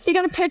dollar, you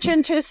got to pitch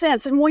in 2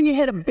 cents. And when you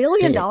hit $1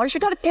 billion, you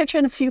got to pitch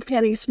in a few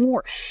pennies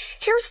more.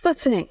 Here's the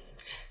thing.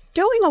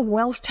 Doing a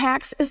wealth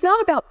tax is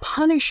not about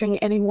punishing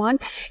anyone.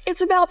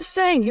 It's about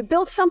saying you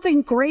built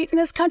something great in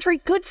this country,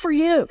 good for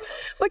you.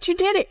 But you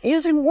did it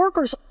using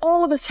workers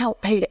all of us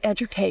help pay to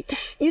educate.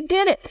 You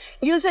did it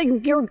using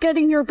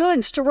getting your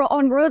goods to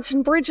on roads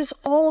and bridges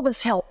all of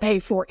us help pay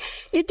for.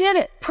 You did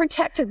it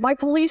protected by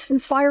police and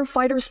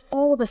firefighters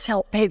all of us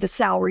help pay the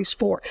salaries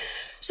for.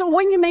 So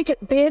when you make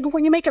it big,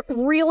 when you make it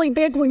really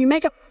big, when you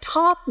make it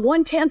top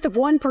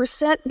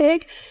 0.1%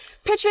 big,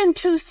 pitch in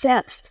 2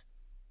 cents.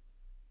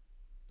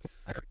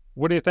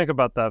 What do you think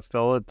about that,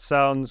 Phil? It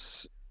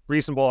sounds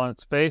reasonable on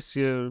its face.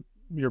 You're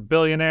a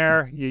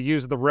billionaire, you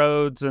use the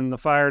roads and the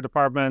fire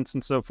departments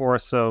and so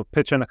forth, so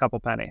pitch in a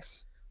couple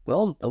pennies.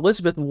 Well,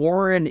 Elizabeth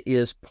Warren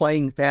is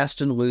playing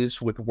fast and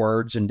loose with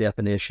words and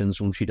definitions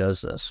when she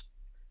does this.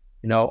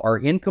 You know, our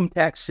income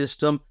tax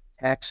system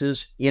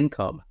taxes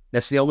income.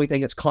 That's the only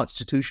thing that's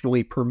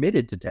constitutionally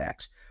permitted to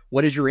tax.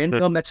 What is your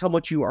income? That's how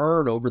much you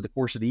earn over the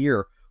course of the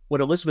year.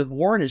 What Elizabeth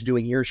Warren is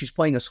doing here, she's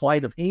playing a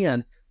sleight of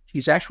hand.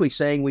 She's actually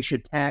saying we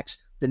should tax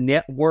the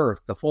net worth,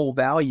 the full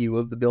value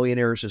of the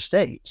billionaire's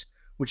estates,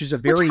 which is a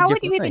very how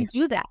different would you even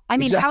do that? I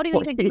mean, how do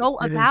you even go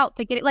about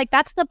to get it? Like,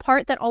 that's the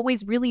part that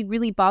always really,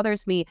 really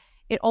bothers me.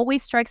 It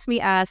always strikes me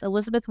as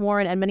Elizabeth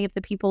Warren and many of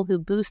the people who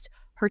boost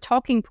her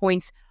talking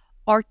points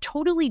are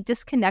totally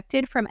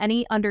disconnected from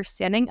any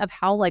understanding of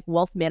how like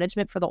wealth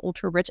management for the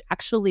ultra rich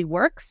actually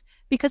works,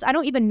 because I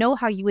don't even know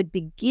how you would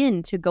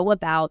begin to go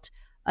about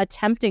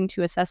attempting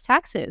to assess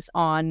taxes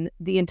on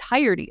the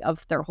entirety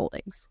of their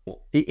holdings.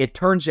 It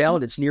turns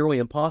out it's nearly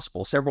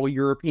impossible. Several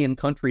European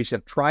countries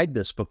have tried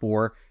this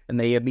before, and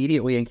they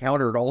immediately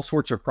encountered all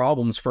sorts of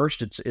problems.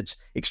 First, it's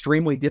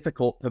extremely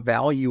difficult to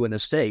value an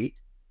estate,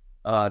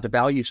 to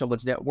value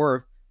someone's net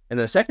worth. And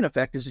the second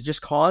effect is it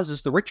just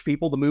causes the rich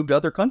people to move to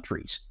other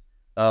countries.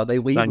 They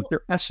leave with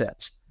their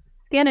assets.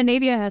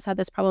 Scandinavia has had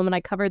this problem, and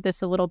I covered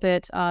this a little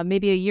bit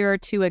maybe a year or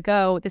two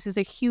ago. This is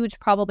a huge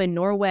problem in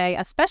Norway,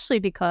 especially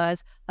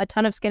because a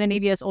ton of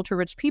Scandinavia's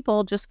ultra-rich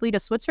people just flee to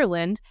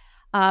Switzerland.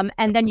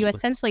 And then you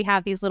essentially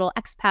have these little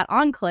expat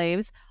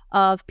enclaves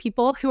of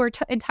people who are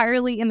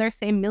entirely in their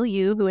same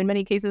milieu, who in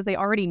many cases they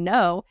already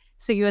know.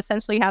 So you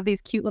essentially have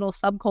these cute little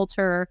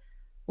subculture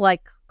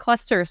like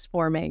clusters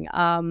forming.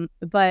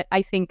 But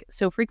I think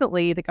so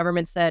frequently the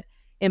governments that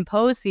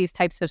impose these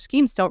types of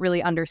schemes don't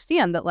really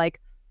understand that, like,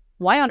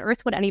 why on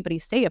earth would anybody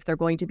stay if they're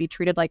going to be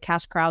treated like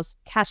cash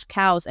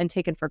cows and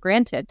taken for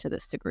granted to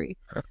this degree?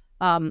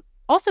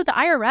 Also, the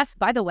IRS,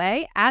 by the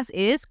way, as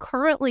is,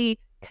 currently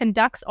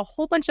conducts a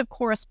whole bunch of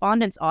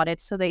correspondence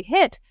audits. So they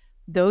hit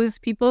those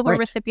people who are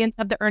recipients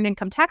of the earned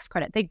income tax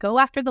credit. They go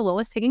after the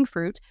lowest hanging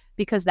fruit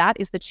because that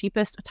is the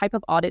cheapest type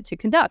of audit to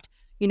conduct.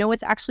 You know,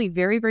 it's actually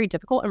very, very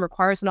difficult and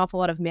requires an awful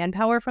lot of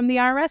manpower from the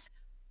IRS.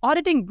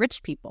 Auditing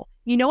rich people.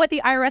 You know what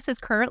the IRS is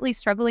currently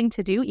struggling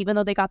to do, even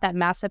though they got that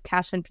massive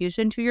cash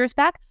infusion 2 years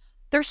back?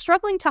 They're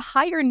struggling to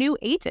hire new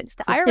agents.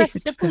 The IRS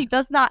simply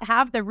does not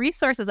have the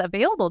resources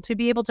available to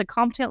be able to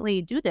competently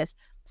do this.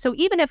 So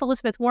even if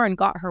Elizabeth Warren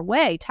got her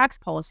way, tax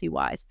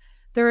policy-wise,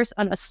 there's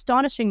an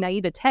astonishing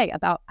naivete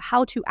about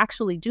how to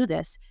actually do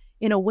this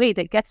in a way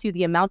that gets you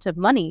the amount of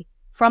money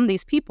from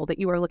these people that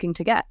you are looking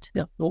to get.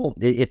 Yeah, well,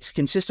 it's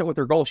consistent with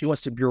her goal. She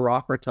wants to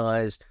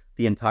bureaucratize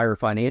the entire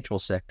financial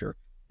sector.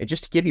 And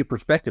just to give you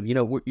perspective, you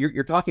know,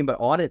 you're talking about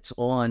audits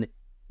on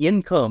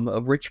income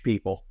of rich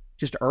people,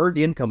 just earned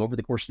income over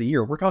the course of the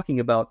year. We're talking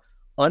about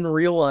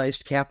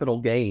unrealized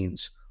capital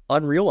gains,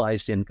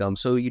 unrealized income.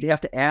 So you'd have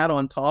to add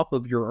on top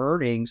of your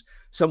earnings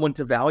someone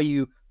to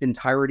value the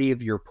entirety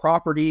of your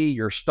property,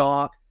 your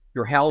stock,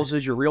 your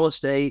houses, your real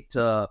estate,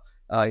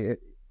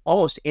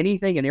 almost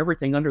anything and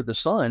everything under the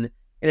sun.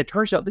 And it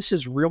turns out this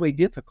is really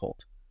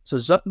difficult. So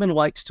Zucman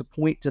likes to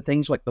point to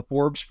things like the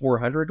Forbes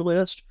 400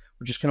 list,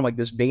 which is kind of like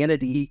this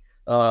vanity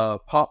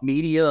pop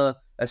media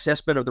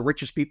assessment of the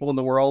richest people in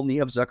the world. And you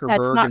have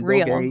Zuckerberg and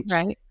Bill Gates.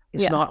 Right?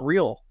 It's not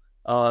real.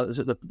 So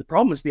the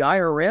problem is the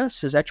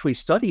IRS has actually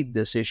studied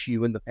this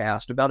issue in the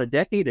past. About a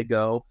decade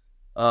ago,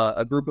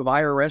 a group of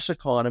IRS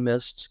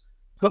economists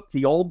took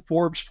the old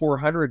Forbes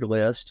 400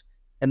 list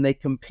and they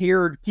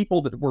compared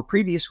people that were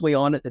previously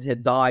on it that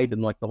had died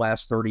in like the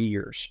last 30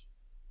 years.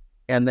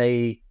 And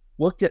they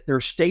looked at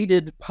their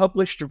stated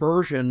published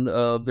version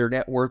of their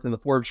net worth in the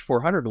Forbes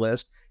 400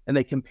 list, and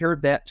they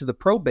compared that to the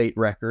probate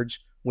records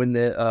when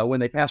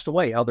they passed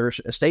away, how their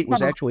estate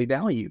was actually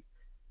valued.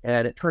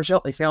 And it turns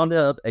out they found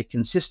a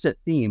consistent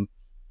theme.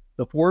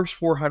 The Forbes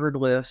 400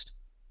 list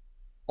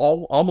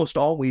almost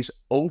always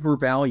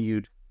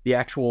overvalued the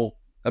actual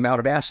amount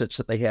of assets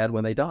that they had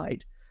when they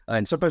died.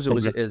 And sometimes it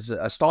was as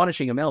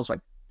astonishing amounts, like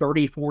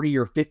 30, 40,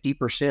 or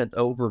 50%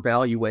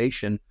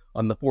 overvaluation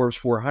on the Forbes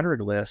 400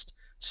 list.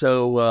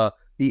 So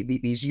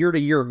these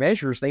year-to-year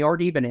measures, they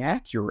aren't even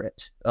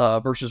accurate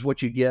versus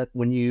what you get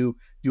when you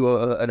do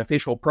an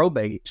official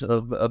probate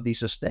of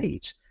these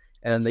estates.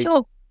 And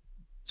so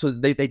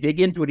they dig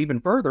into it even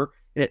further,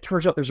 and it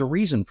turns out there's a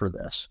reason for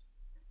this.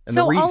 And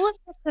so all of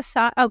this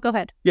oh, go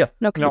ahead. Yeah.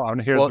 No, I want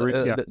to hear the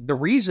reason. The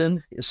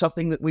reason is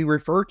something that we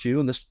refer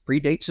to, and this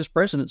predates his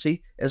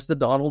presidency, as the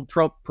Donald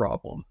Trump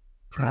problem.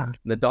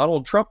 The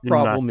Donald Trump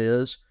problem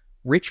is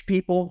Rich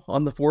people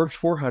on the Forbes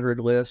 400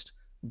 list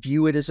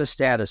view it as a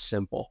status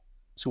symbol.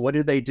 So what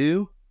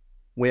do?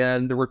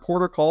 When the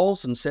reporter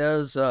calls and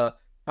says,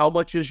 how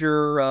much is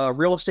your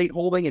real estate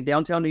holding in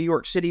downtown New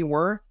York City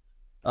worth?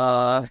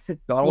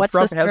 Donald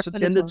Trump has a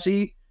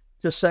tendency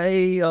to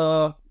say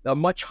a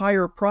much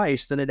higher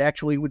price than it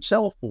actually would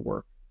sell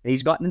for. And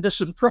he's gotten into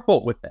some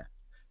trouble with that.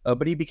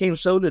 But he became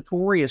so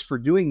notorious for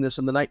doing this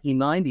in the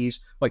 1990s,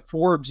 like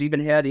Forbes even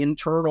had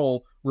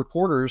internal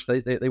reporters.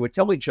 They would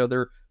tell each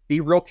other, be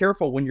real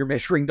careful when you're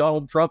measuring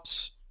Donald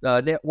Trump's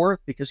net worth,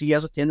 because he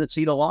has a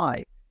tendency to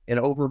lie and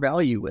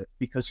overvalue it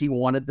because he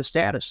wanted the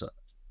status of it.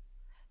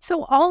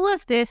 So all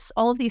of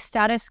these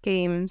status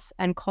games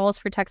and calls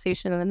for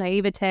taxation and the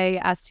naivete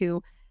as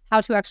to how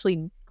to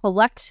actually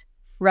collect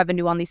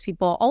revenue on these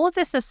people, all of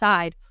this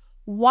aside,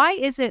 why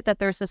is it that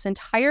there's this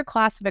entire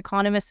class of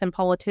economists and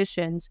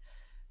politicians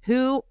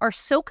who are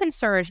so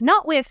concerned,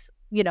 not with,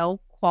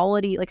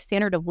 quality, like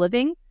standard of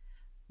living,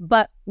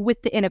 but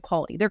with the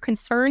inequality? They're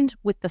concerned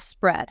with the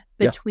spread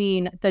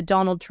between the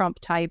Donald Trump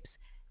types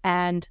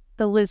and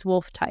the Liz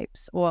Wolfe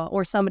types,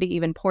 or somebody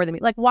even poorer than me.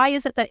 Like, why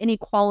is it that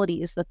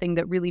inequality is the thing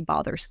that really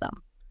bothers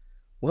them?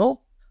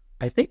 Well,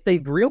 I think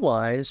they've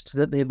realized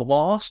that they've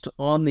lost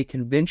on the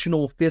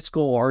conventional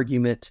fiscal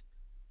argument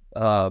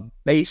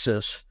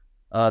basis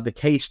the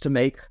case to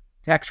make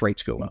tax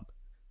rates go up.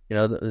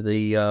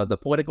 The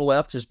political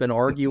left has been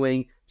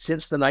arguing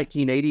since the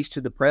 1980s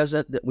to the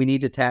present that we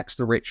need to tax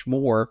the rich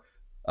more,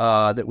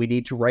 that we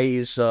need to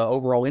raise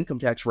overall income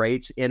tax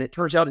rates. And it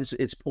turns out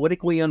it's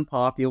politically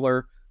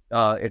unpopular.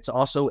 It's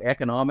also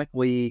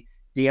economically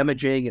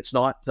damaging. It's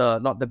not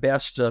the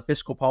best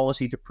fiscal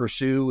policy to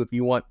pursue if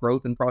you want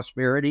growth and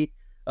prosperity.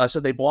 So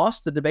they've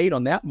lost the debate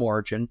on that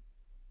margin.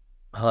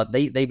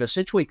 They've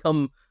essentially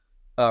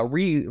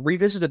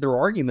revisited their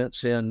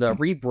arguments and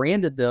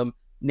rebranded them.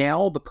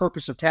 Now the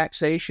purpose of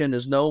taxation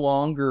is no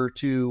longer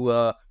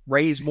to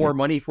raise more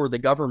money for the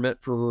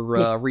government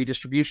for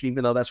redistribution,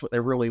 even though that's what they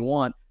really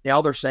want.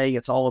 Now they're saying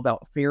it's all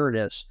about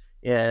fairness,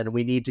 and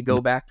we need to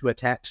go back to a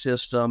tax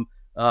system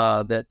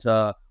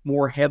that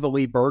more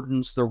heavily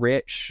burdens the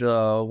rich,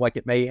 like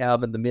it may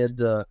have in the mid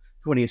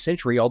 20th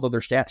century, although their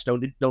stats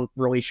don't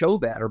really show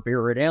that or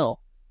bear it out.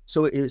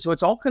 So it's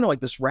all kind of like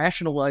this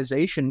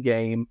rationalization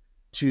game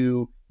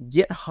to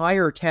get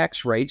higher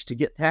tax rates, to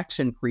get tax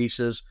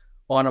increases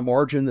on a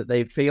margin that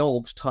they've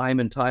failed time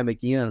and time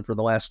again for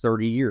the last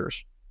 30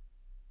 years.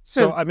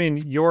 So, I mean,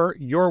 your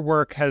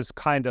work has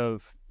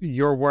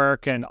your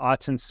work and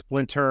Autzen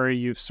Splinter,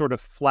 you've sort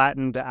of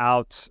flattened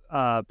out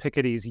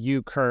Piketty's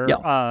U curve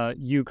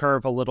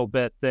a little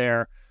bit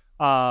there,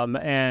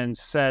 and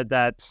said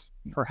that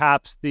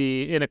perhaps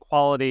the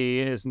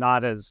inequality is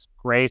not as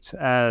great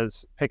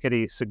as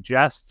Piketty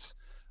suggests.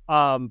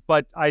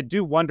 But I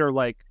do wonder,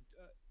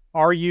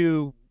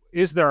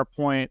 is there a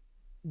point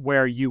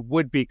where you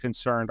would be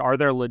concerned? Are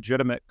there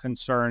legitimate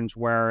concerns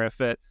where if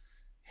it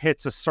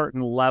hits a certain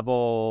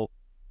level,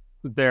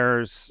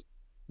 there's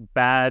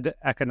bad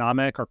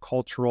economic or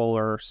cultural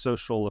or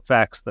social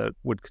effects that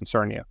would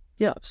concern you?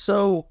 Yeah.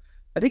 So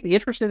I think the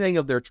interesting thing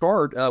of their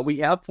chart, we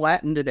have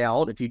flattened it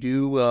out. If you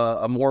do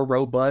a more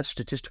robust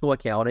statistical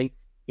accounting,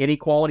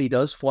 inequality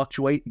does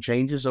fluctuate and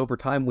changes over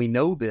time. We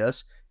know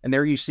this. And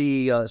there you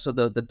see, so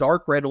the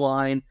dark red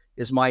line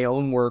is my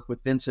own work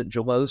with Vincent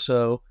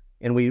Geloso.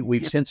 And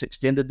we've since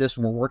extended this,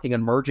 and we're working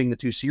on merging the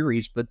two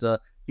series. But if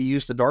you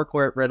use the dark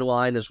red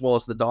line as well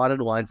as the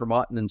dotted line from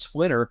Autzen and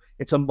Splinter,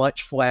 it's a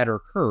much flatter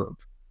curve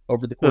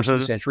over the course of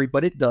the century,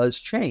 but it does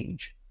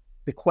change.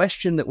 The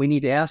question that we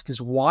need to ask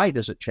is, why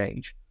does it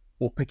change?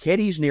 Well,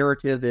 Piketty's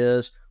narrative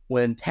is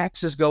when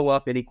taxes go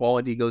up,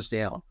 inequality goes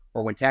down,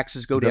 or when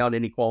taxes go down,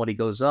 inequality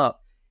goes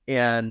up.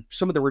 And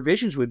some of the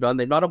revisions we've done,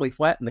 they've not only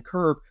flattened the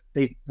curve,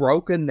 they've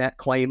broken that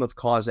claim of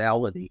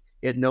causality.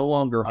 It no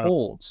longer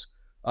holds.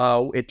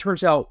 It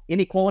turns out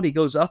inequality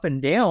goes up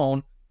and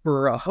down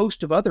for a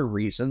host of other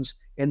reasons.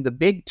 And the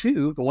big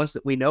two, the ones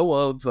that we know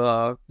of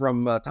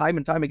from time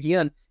and time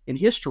again in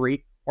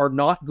history, are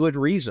not good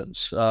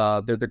reasons.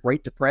 They're the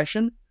Great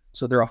Depression,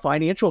 so they're a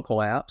financial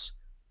collapse.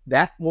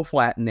 That will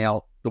flatten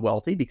out the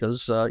wealthy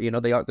because, they're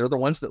the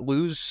ones that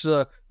lose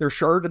their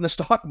shirt in the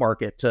stock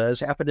market, as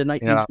happened in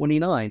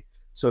 1929. Yeah.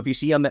 So if you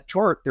see on that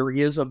chart, there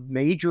is a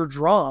major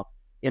drop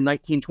in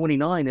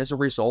 1929 as a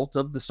result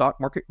of the stock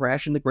market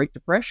crash and the Great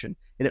Depression.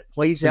 And it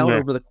plays out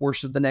over the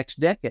course of the next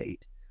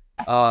decade.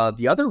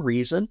 The other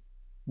reason,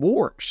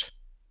 wars.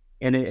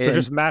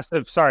 Just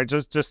massive,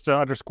 just to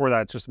underscore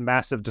that, just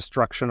massive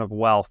destruction of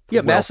wealth. Yeah,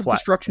 massive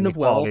destruction of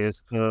wealth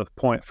is the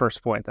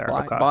first point there.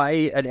 By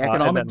an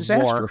economic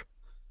disaster. War.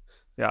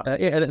 Yeah.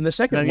 And the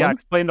second one.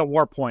 Explain the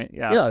war point.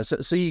 Yeah. Yeah.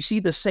 So you see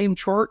the same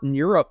chart in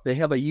Europe. They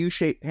have a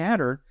U-shaped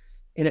pattern.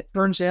 And it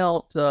turns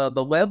out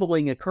the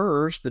leveling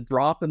occurs, the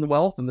drop in the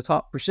wealth in the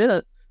top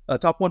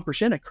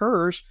 1%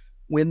 occurs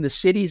when the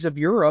cities of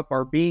Europe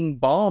are being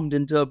bombed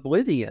into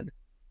oblivion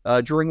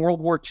during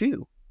World War II.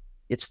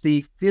 It's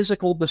the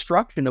physical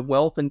destruction of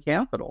wealth and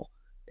capital.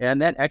 And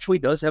that actually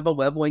does have a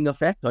leveling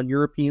effect on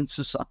European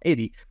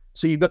society.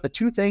 So you've got the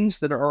two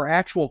things that are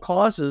actual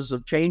causes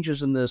of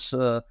changes in this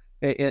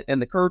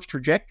and the curve's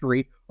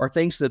trajectory are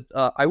things that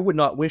I would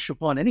not wish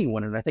upon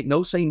anyone, and I think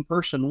no sane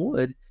person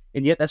would.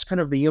 And yet, that's kind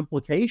of the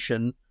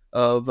implication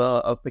of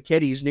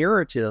Piketty's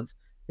narrative.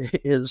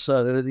 Is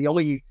the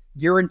only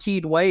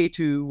guaranteed way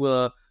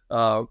to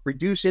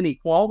reduce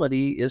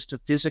inequality is to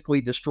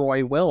physically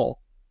destroy wealth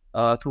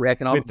through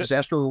economic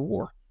disaster or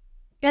war.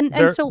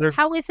 And so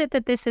how is it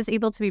that this is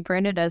able to be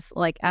branded as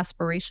like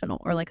aspirational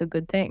or like a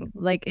good thing?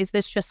 Like, is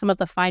this just some of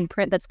the fine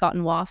print that's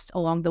gotten lost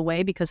along the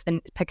way because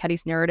then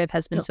Piketty's narrative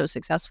has been so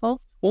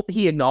successful? Well,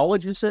 he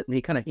acknowledges it and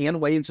he kind of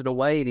hand waves it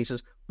away and he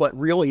says, but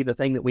really the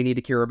thing that we need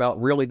to care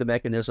about, really the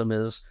mechanism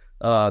is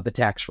the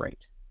tax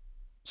rate.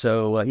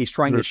 So he's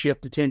trying to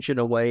shift attention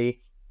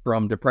away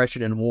from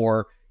depression and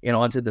war and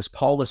onto this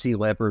policy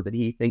lever that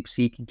he thinks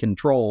he can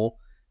control.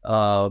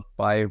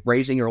 By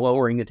raising or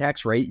lowering the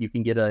tax rate, you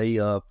can get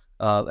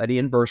an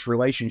inverse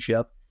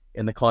relationship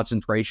in the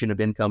concentration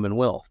of income and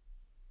wealth.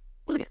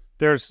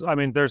 This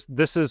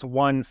is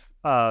one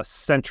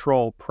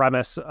central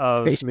premise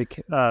of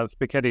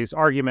Piketty's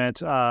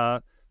argument.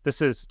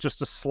 This is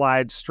just a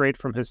slide straight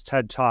from his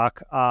TED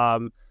Talk,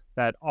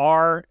 that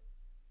R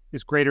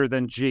is greater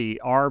than G.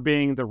 R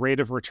being the rate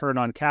of return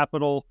on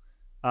capital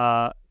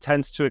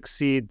tends to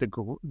exceed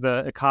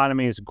the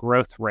economy's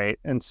growth rate.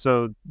 And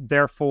so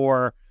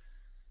therefore,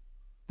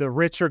 the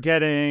rich are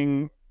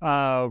getting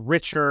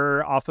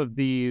richer off of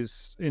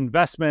these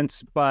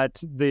investments,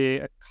 but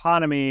the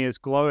economy is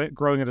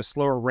growing at a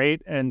slower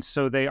rate. And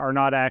so they are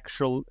not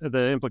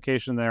the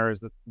implication there is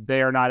that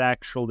they are not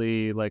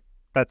actually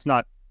that's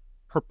not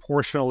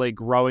proportionally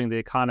growing the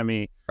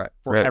economy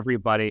for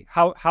everybody.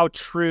 How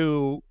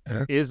true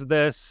is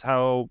this?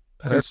 How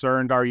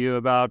concerned are you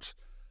about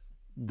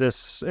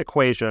this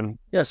equation?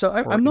 Yeah, so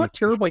I'm not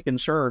terribly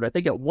concerned. I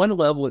think at one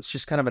level, it's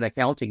just kind of an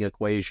accounting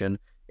equation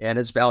and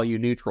it's value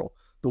neutral.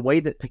 The way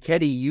that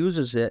Piketty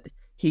uses it,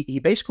 he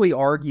basically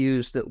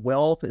argues that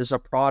wealth is a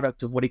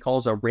product of what he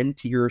calls a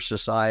rentier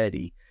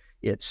society.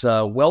 It's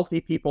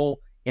wealthy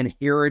people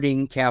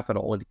inheriting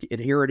capital,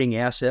 inheriting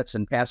assets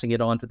and passing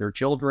it on to their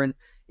children.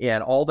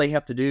 And all they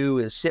have to do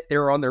is sit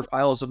there on their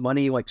piles of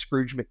money like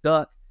Scrooge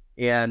McDuck,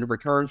 and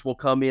returns will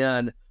come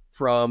in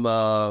from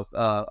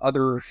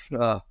other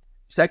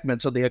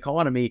segments of the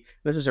economy.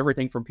 This is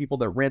everything from people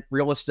that rent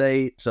real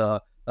estate,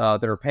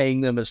 that are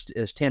paying them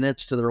as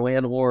tenants to their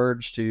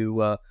landlords,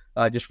 to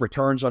just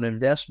returns on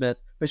investment.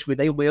 Basically,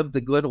 they live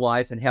the good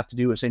life and have to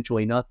do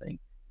essentially nothing.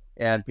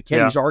 And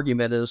Piketty's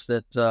argument is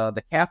that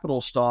the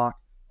capital stock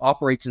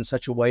operates in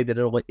such a way that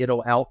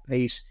it'll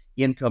outpace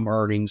income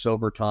earnings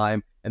over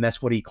time, and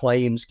that's what he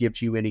claims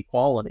gives you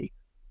inequality.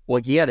 Well,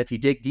 again, if you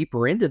dig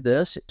deeper into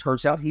this, it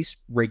turns out he's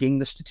rigging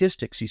the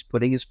statistics. He's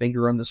putting his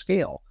finger on the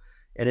scale.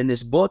 And in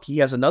his book, he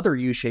has another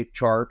U-shaped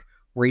chart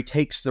where he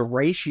takes the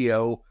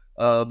ratio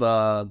of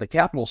the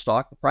capital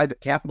stock, the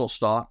private capital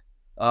stock,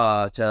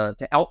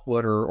 to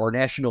output or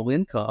national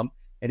income,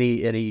 and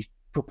he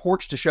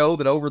purports to show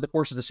that over the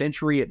course of the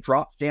century it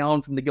drops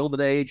down from the Gilded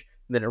Age,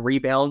 and then it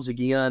rebounds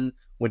again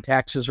when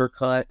taxes are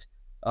cut.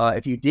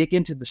 If you dig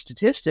into the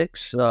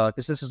statistics,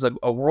 because this is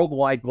a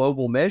worldwide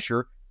global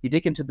measure, you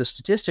dig into the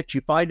statistics,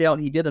 you find out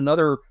he did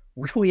another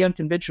really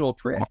unconventional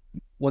trick.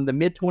 When the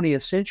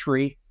mid-20th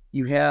century,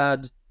 you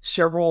had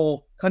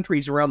several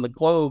countries around the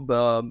globe,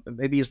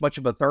 maybe as much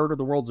of a third of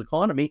the world's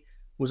economy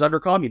was under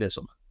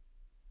communism.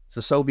 It's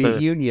the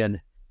Soviet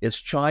Union, it's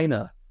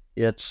China,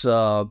 it's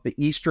the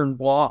Eastern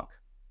Bloc.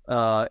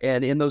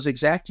 And in those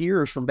exact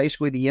years, from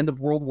basically the end of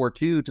World War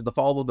II to the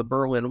fall of the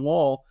Berlin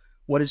Wall,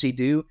 what does he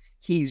do?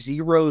 He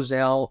zeroes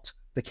out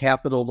the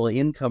capital to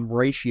income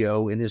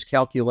ratio in his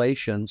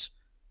calculations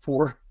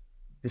for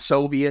the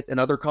Soviet and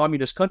other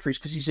communist countries,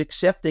 because he's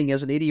accepting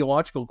as an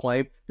ideological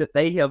claim that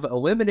they have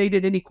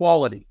eliminated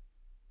inequality.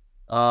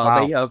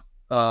 They have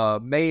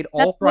made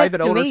all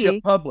private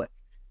ownership public.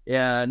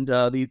 And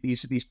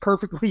these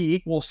perfectly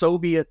equal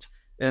Soviet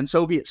and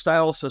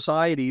Soviet-style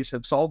societies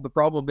have solved the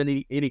problem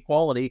of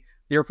inequality.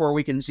 Therefore,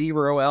 we can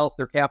zero out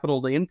their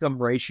capital to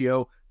income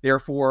ratio.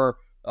 Therefore,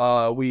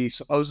 we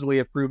supposedly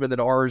have proven that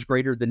R is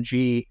greater than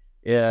G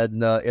in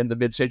the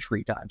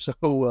mid-century time.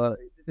 So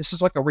this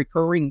is like a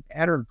recurring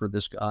pattern for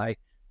this guy.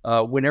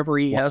 Whenever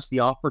he has the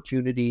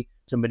opportunity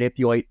to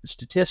manipulate the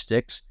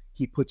statistics,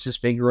 he puts his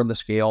finger on the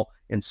scale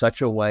in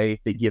such a way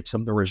that gives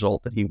him the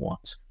result that he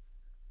wants.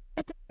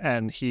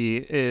 And he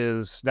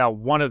is now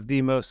one of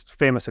the most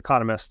famous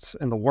economists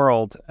in the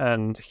world.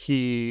 And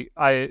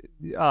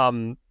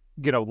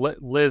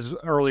Liz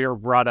earlier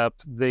brought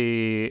up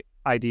the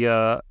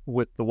idea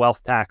with the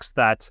wealth tax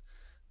that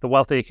the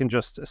wealthy can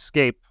just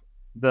escape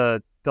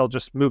they'll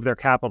just move their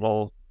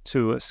capital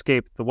to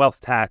escape the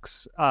wealth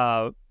tax.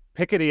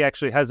 Piketty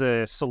actually has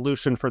a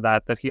solution for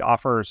that he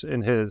offers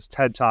in his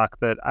TED Talk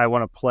that I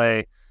want to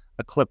play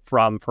a clip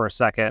from for a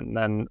second and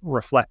then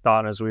reflect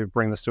on as we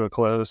bring this to a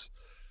close.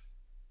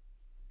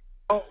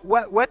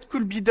 What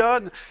could be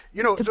done?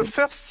 The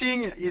first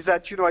thing is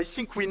that, I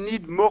think we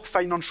need more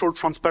financial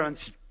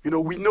transparency.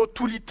 We know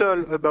too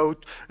little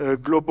about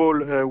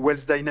global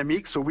wealth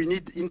dynamics, so we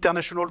need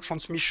international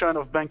transmission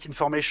of bank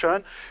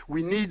information.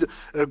 We need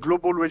a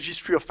global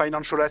registry of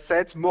financial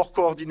assets, more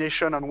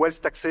coordination on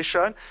wealth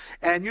taxation.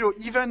 And,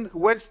 even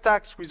wealth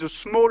tax with a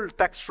small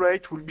tax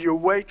rate will be a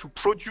way to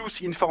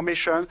produce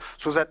information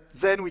so that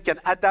then we can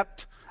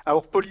adapt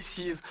our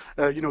policies,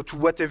 to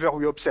whatever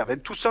we observe.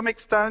 And to some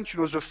extent,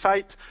 the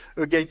fight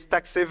against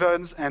tax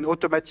havens and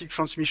automatic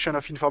transmission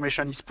of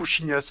information is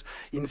pushing us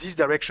in this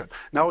direction.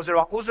 Now, there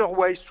are other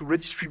ways to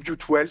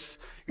redistribute wealth,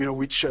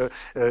 which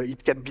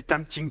it can be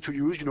tempting to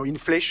use.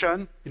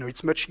 Inflation,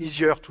 it's much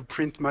easier to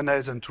print money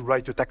than to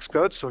write a tax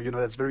code. So,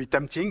 that's very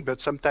tempting, but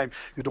sometimes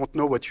you don't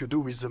know what you do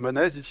with the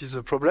money. This is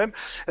a problem.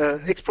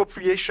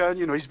 Expropriation,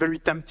 is very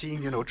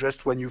tempting.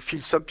 Just when you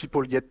feel some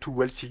people get too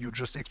wealthy, you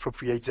just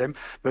expropriate them.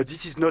 But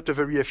this is not a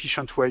very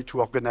efficient way to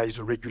organize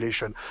the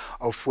regulation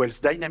of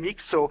wealth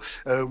dynamics. So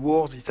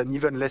wars is an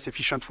even less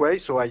efficient way.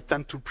 So I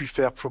tend to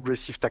prefer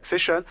progressive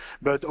taxation.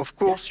 But of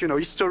course,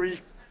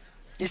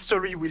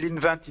 history will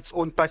invent its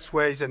own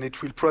pathways, and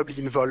it will probably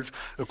involve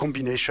a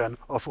combination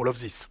of all of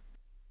this.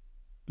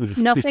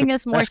 Nothing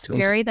is more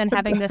scary than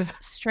having this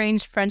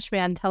strange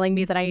Frenchman telling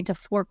me that I need to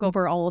fork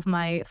over all of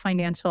my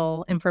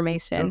financial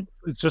information.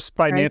 Just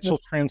financial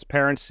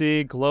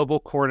transparency, global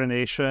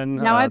coordination.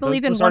 Now I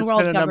believe in one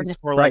world government.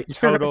 For like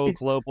total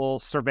global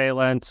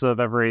surveillance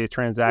of every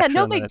transaction. Yeah,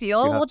 no big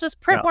deal. We'll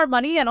just print more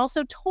money and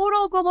also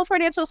total global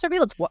financial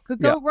surveillance. What could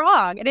go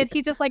wrong? And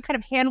he just kind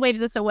of hand waves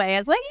this away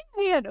as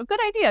yeah,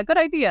 good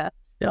idea.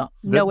 Yeah.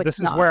 No, it's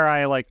this is where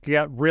I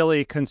get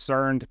really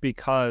concerned,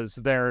 because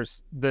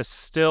there's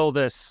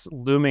this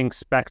looming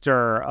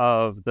specter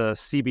of the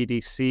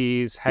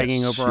CBDCs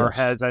hanging over our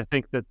heads. I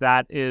think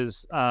that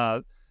is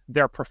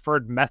their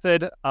preferred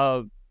method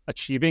of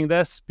achieving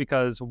this,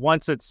 because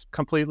once it's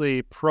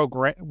completely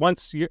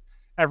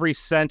every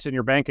cent in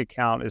your bank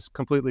account is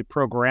completely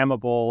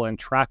programmable and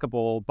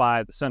trackable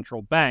by the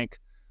central bank,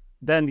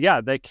 then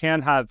they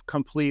can have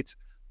complete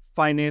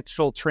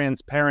financial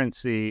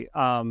transparency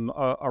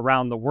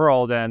around the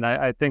world. And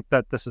I think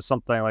that this is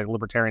something like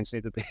libertarians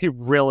need to be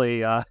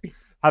really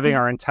having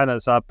our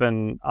antennas up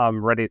and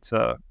ready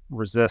to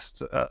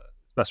resist as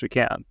best we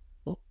can.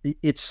 Well,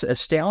 it's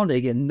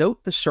astounding. And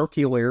note the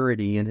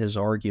circularity in his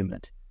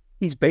argument.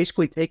 He's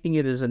basically taking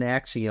it as an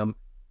axiom.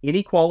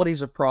 Inequality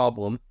is a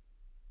problem,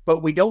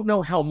 but we don't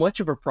know how much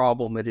of a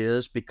problem it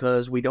is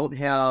because we don't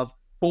have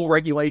full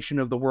regulation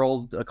of the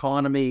world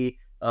economy.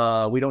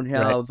 We don't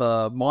have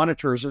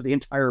monitors of the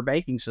entire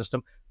banking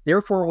system.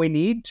 Therefore, we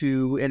need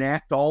to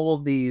enact all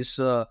of these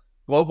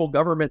global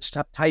government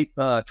type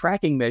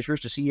tracking measures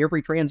to see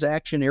every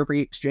transaction, every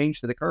exchange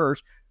that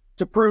occurs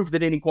to prove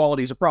that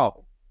inequality is a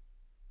problem.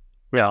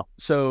 Yeah.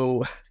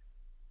 So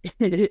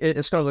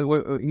it's kind of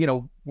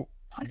like,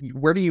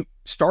 where do you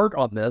start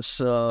on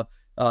this?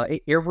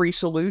 Every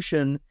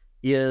solution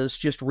is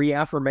just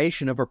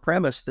reaffirmation of a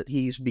premise that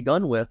he's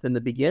begun with in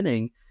the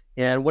beginning.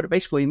 And what it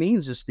basically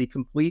means is the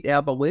complete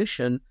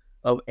abolition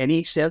of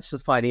any sense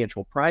of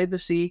financial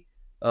privacy,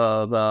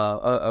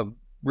 of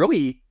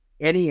really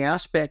any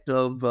aspect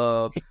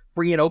of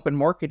free and open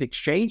market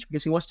exchange,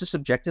 because he wants to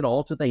subject it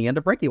all to the hand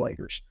of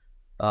regulators.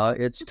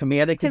 It's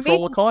command and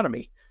control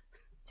economy.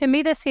 To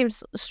me, this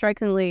seems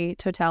strikingly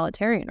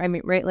totalitarian. I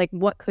mean, right? Like,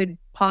 what could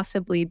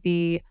possibly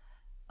be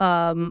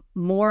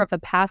more of a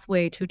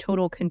pathway to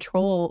total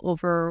control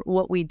over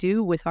what we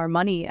do with our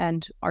money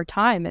and our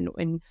time,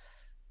 and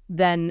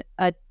than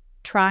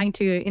trying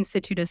to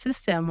institute a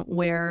system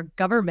where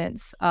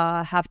governments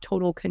have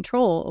total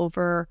control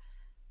over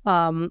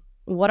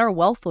what our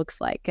wealth looks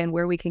like and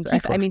where we can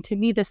keep it. I mean, to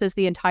me, this is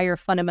the entire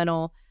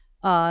fundamental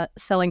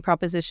selling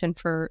proposition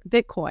for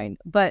Bitcoin.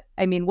 But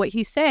I mean, what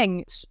he's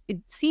saying, it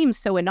seems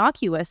so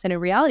innocuous. And in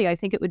reality, I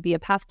think it would be a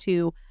path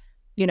to,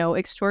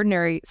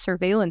 extraordinary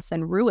surveillance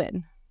and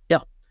ruin. Yeah.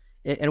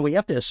 And we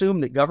have to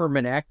assume that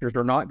government actors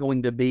are not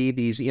going to be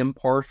these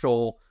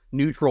impartial,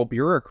 neutral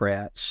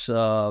bureaucrats.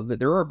 That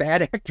there are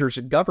bad actors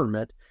in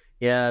government,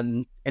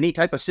 and any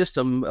type of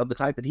system of the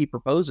type that he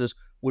proposes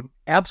would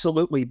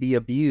absolutely be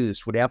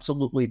abused, would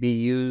absolutely be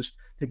used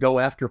to go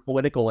after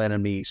political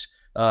enemies,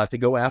 to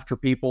go after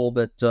people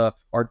that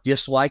are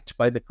disliked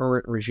by the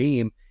current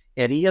regime.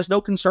 And he has no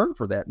concern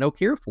for that, no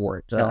care for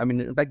it. I mean,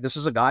 in fact, this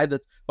is a guy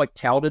that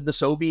touted the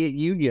Soviet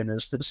Union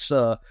as this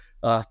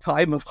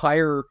time of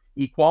higher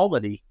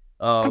equality.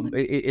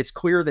 It's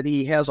clear that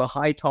he has a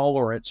high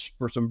tolerance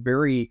for some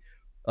very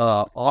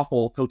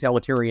awful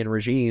totalitarian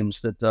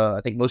regimes that I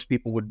think most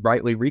people would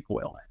rightly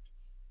recoil at.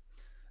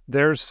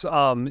 There's,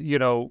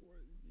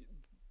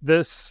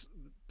 this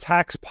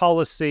tax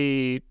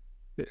policy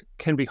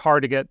can be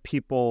hard to get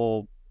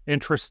people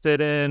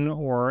interested in,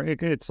 or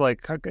it's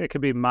like, it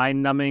can be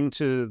mind-numbing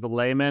to the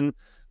layman.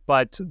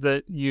 But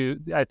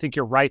I think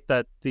you're right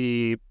that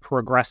the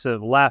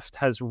progressive left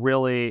has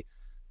really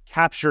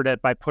captured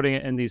it by putting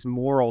it in these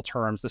moral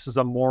terms. This is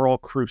a moral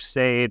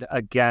crusade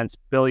against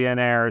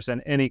billionaires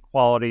and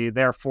inequality.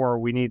 Therefore,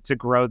 we need to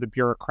grow the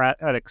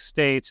bureaucratic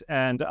state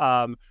and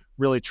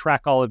really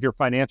track all of your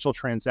financial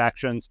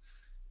transactions.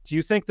 do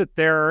you think that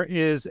there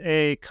is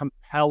a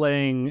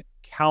compelling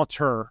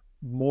counter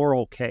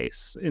moral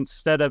case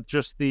instead of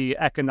just the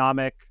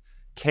economic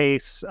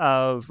case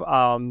of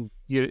what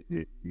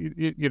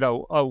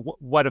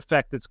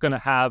effect it's going to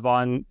have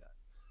on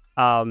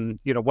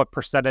what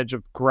percentage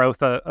of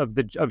growth of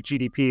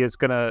GDP is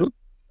going to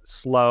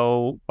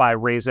slow by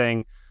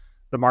raising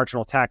the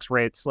marginal tax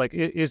rates? Like,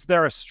 is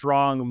there a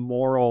strong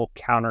moral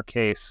counter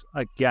case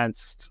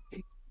against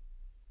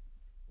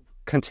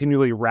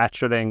continually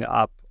ratcheting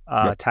up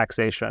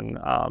taxation,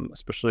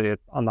 especially at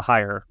the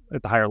higher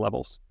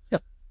levels? Yeah,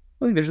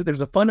 I think there's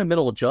a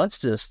fundamental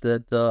justice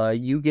that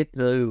you get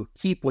to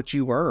keep what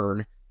you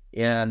earn,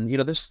 and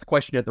this is the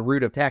question at the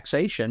root of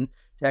taxation.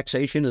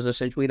 Taxation is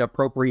essentially an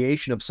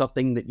appropriation of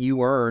something that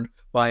you earned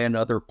by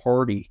another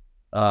party,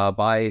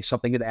 by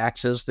something that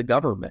acts as the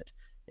government.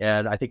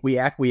 And I think we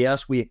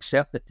acquiesce, we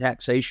accept that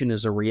taxation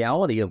is a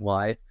reality of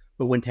life,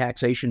 but when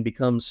taxation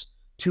becomes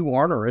too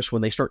onerous,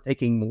 when they start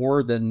taking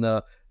more than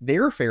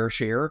their fair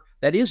share,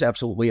 that is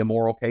absolutely a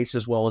moral case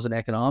as well as an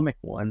economic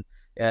one.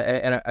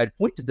 And I'd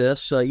point to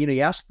this,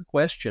 you ask the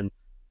question,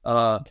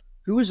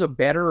 who is a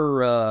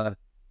better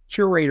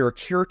curator,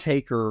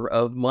 caretaker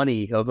of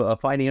money,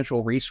 of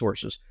financial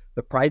resources,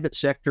 the private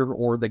sector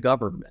or the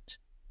government?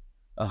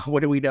 What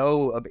do we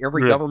know of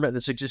every government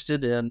that's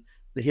existed in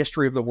the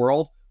history of the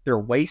world? They're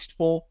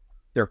wasteful,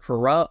 they're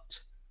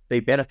corrupt,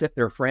 they benefit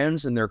their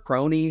friends and their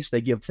cronies,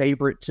 they give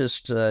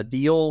favoritist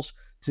deals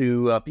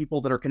to people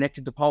that are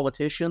connected to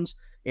politicians,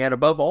 and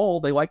above all,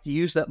 they like to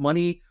use that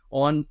money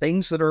on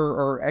things that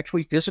are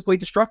actually physically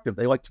destructive.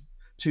 They like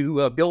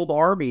to build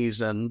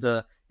armies and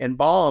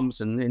bombs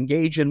and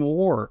engage in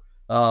war,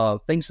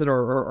 things that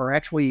are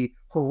actually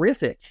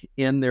horrific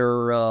in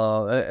their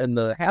in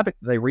the havoc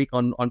they wreak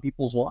on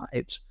people's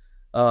lives.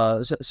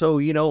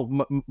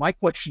 My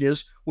question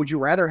is, would you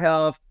rather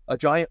have a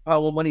giant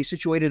pile of money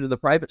situated in the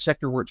private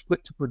sector where it's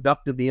put to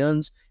productive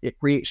ends, it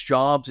creates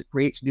jobs, it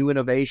creates new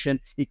innovation,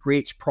 it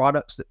creates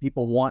products that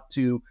people want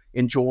to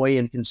enjoy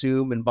and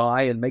consume and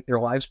buy and make their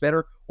lives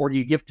better? Or do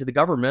you give to the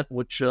government,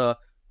 which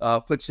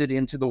puts it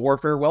into the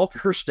warfare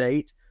welfare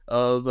state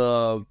of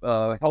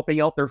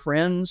helping out their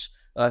friends,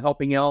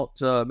 helping out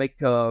make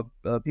people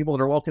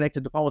that are well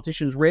connected to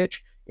politicians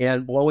rich,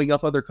 and blowing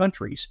up other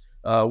countries?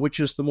 Which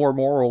is the more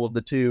moral of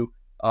the two?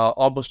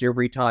 Almost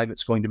every time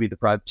it's going to be the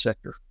private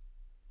sector.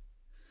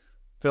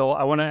 Phil,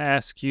 I want to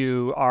ask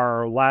you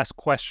our last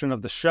question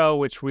of the show,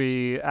 which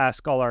we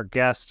ask all our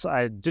guests.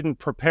 I didn't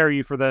prepare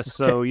you for this,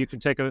 so you can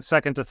take a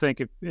second to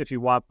think if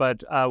you want,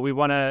 but we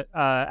want to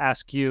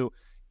ask you,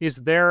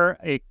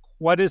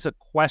 what is a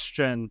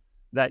question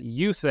that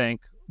you think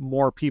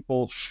more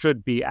people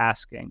should be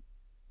asking?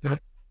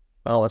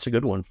 Well, that's a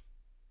good one. What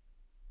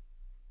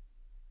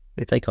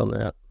do you think on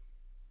that?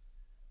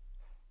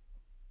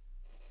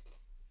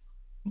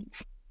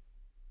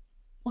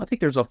 Well, I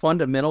think there's a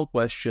fundamental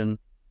question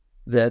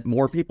that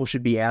more people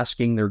should be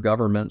asking their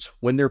governments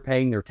when they're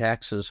paying their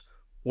taxes.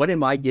 What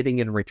am I getting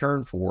in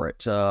return for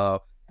it?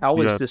 How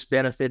is this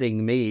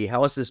benefiting me?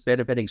 How is this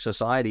benefiting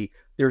society?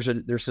 There's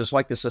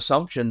this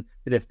assumption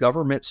that if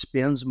government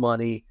spends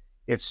money,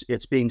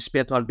 it's being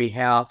spent on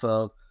behalf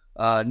of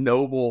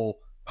noble,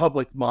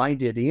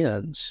 public-minded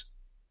ends.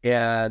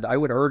 And I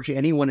would urge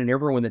anyone and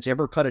everyone that's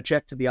ever cut a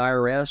check to the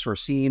IRS or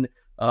seen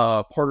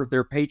part of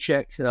their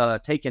paycheck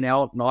taken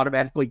out and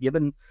automatically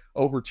given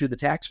over to the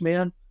tax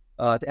man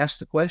to ask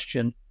the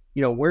question,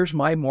 where's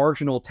my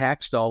marginal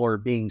tax dollar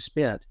being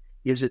spent?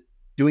 Is it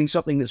doing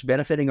something that's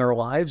benefiting our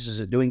lives?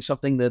 Is it doing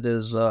something that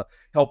is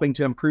helping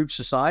to improve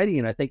society?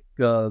 And I think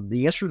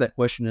the answer to that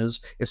question is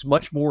it's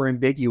much more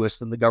ambiguous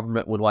than the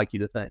government would like you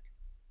to think.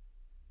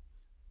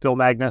 Phil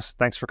Magness,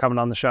 thanks for coming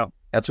on the show.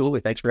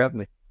 Absolutely. Thanks for having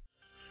me.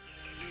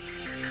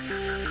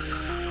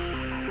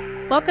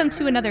 Welcome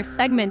to another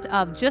segment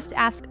of Just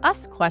Ask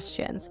Us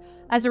Questions.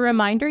 As a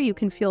reminder, you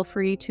can feel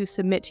free to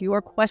submit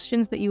your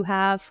questions that you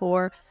have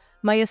for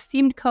my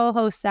esteemed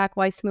co-host, Zach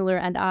Weissmuller,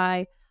 and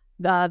I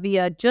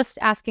via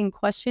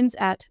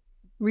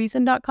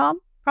justaskingquestions@reason.com,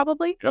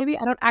 probably, maybe.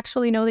 I don't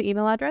actually know the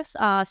email address.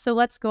 So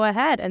let's go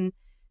ahead and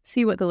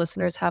see what the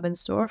listeners have in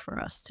store for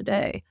us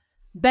today.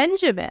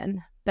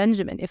 Benjamin,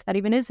 if that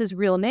even is his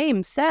real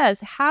name, says,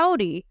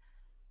 howdy.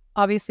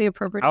 Obviously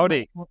appropriate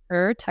howdy.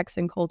 For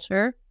Texan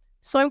culture.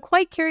 So I'm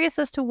quite curious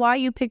as to why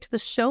you picked the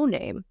show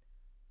name.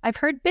 I've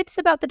heard bits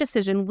about the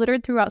decision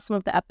littered throughout some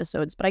of the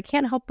episodes, but I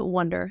can't help but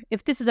wonder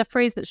if this is a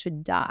phrase that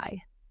should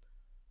die.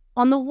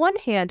 On the one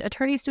hand,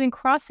 attorneys doing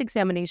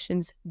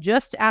cross-examinations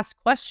just ask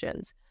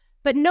questions,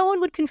 but no one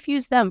would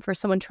confuse them for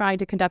someone trying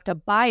to conduct a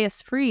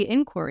bias-free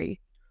inquiry.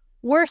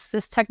 Worse,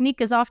 this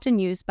technique is often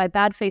used by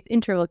bad faith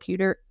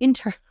interlocutors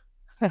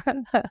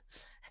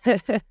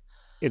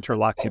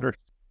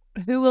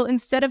who will,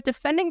 instead of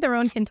defending their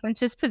own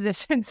contentious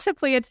position,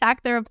 simply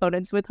attack their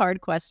opponents with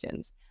hard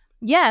questions.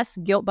 Yes,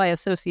 guilt by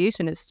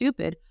association is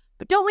stupid,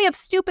 but don't we have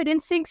stupid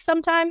instincts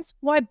sometimes?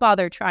 Why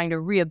bother trying to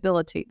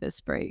rehabilitate this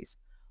phrase?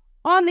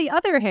 On the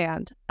other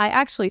hand, I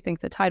actually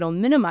think the title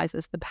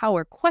minimizes the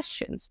power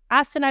questions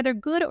asked in either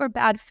good or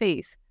bad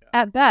faith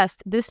At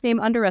best, this name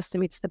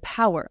underestimates the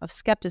power of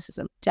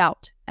skepticism,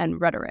 doubt, and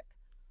rhetoric.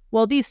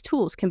 While these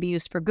tools can be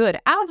used for good,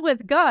 as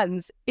with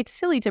guns, it's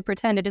silly to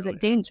pretend it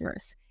isn't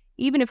dangerous,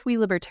 even if we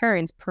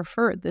libertarians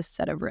prefer this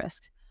set of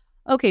risks.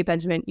 Okay,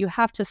 Benjamin, you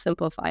have to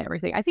simplify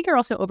everything. I think you're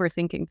also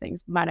overthinking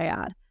things, might I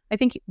add. I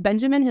think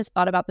Benjamin has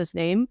thought about this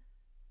name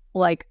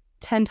like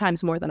 10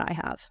 times more than I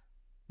have.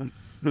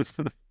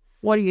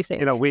 What do you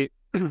think?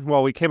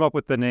 We came up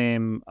with the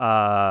name,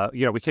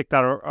 we kicked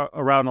out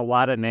around a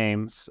lot of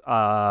names,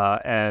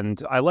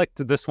 and I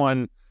liked this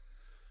one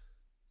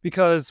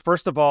because,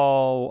 first of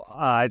all,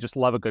 I just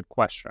love a good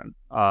question.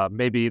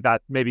 Maybe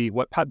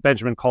what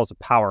Benjamin calls a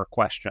power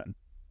question,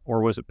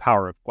 or was it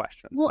power of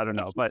questions? Well, I don't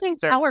know. If he's saying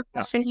power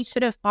question, he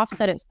should have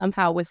offset it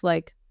somehow with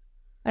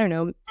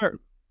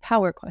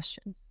power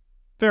questions.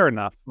 Fair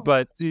enough.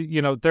 But,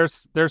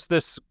 there's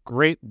this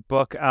great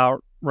book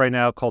out right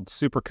now called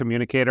Super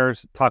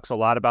Communicators. It talks a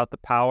lot about the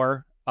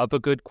power of a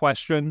good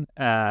question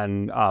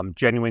and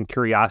genuine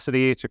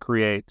curiosity to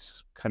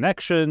create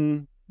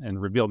connection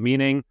and reveal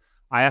meaning.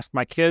 I ask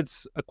my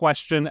kids a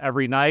question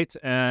every night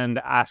and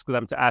ask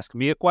them to ask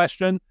me a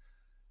question.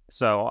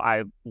 So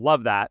I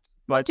love that.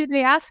 But what did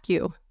they ask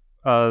you?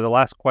 The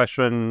last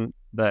question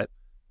that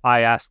I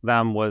asked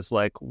them was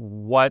like,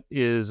 what's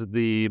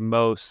the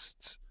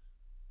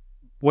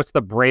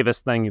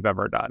bravest thing you've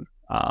ever done?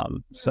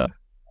 It's a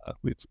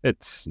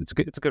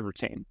good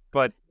routine.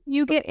 But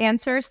you get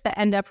answers that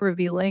end up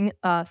revealing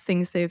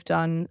things they've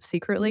done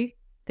secretly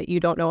that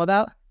you don't know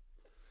about.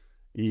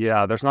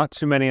 Yeah, there's not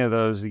too many of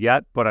those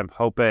yet, but I'm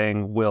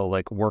hoping we'll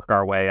work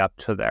our way up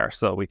to there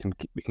so we can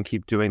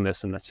keep doing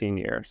this in the teen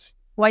years.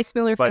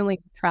 Weissmuller family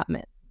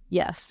entrapment.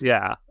 Yes.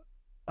 Yeah.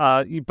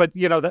 But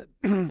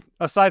that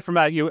aside from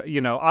that,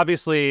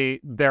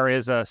 obviously there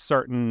is a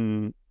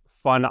certain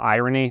fun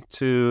irony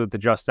to the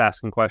Just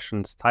Asking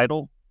Questions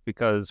title,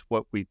 because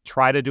what we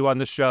try to do on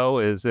the show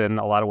is in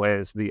a lot of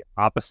ways the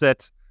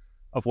opposite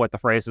of what the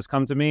phrase has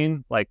come to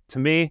mean. Like, to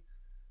me,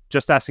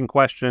 just asking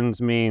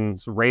questions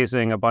means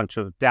raising a bunch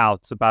of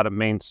doubts about a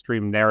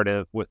mainstream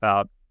narrative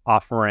without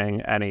offering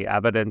any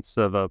evidence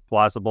of a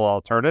plausible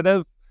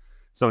alternative.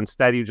 So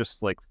instead, you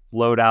just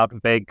float out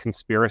vague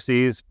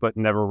conspiracies, but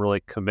never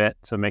really commit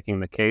to making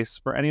the case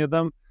for any of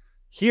them.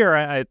 Here,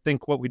 I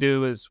think what we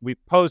do is we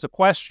pose a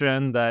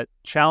question that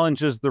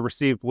challenges the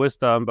received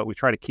wisdom, but we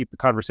try to keep the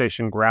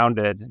conversation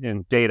grounded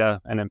in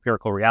data and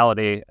empirical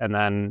reality, and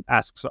then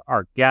asks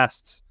our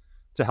guests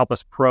to help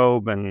us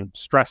probe and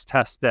stress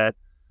test it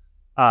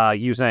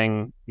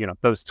using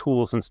those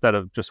tools instead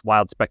of just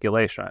wild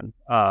speculation.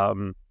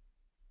 So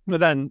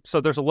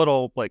there's a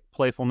little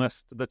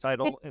playfulness to the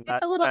title.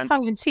 It's a little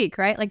tongue in cheek,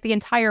 right? Like, the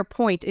entire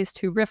point is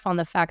to riff on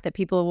the fact that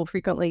people will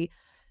frequently,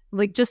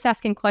 just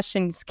asking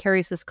questions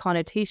carries this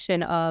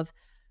connotation of,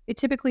 it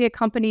typically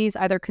accompanies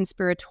either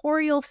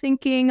conspiratorial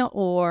thinking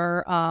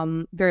or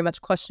very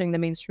much questioning the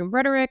mainstream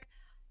rhetoric.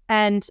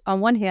 And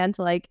on one hand,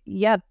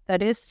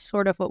 that is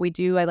sort of what we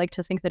do. I like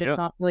to think that it's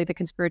not really the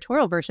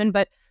conspiratorial version,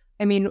 but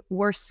I mean,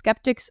 we're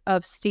skeptics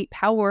of state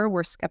power.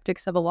 We're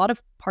skeptics of a lot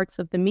of parts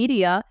of the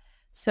media.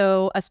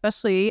 So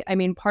especially,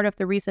 part of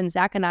the reason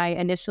Zach and I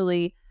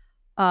initially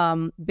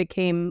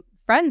became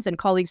friends and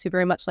colleagues who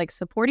very much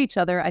support each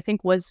other, I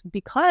think, was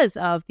because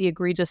of the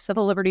egregious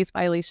civil liberties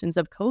violations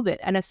of COVID,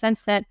 and a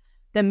sense that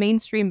the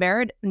mainstream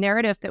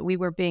narrative that we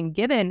were being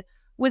given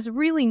was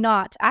really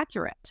not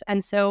accurate.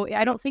 And so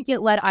I don't think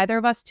it led either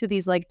of us to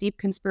these deep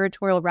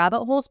conspiratorial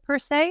rabbit holes per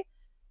se,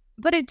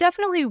 but it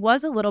definitely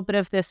was a little bit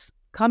of this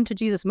come to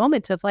Jesus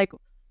moment of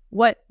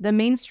what the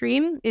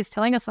mainstream is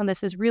telling us on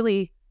this is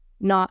really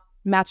not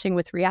matching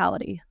with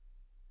reality.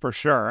 For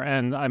sure.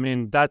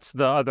 And that's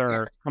the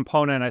other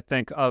component, I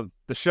think, of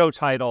the show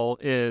title,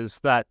 is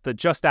that the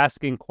Just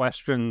Asking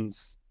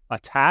Questions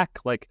attack,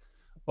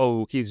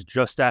 he's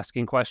just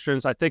asking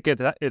questions. I think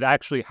it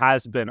actually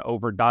has been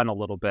overdone a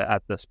little bit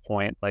at this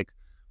point.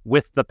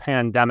 With the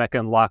pandemic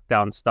and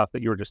lockdown stuff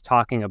that you were just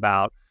talking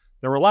about,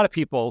 there were a lot of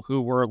people who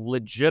were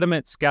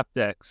legitimate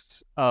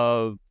skeptics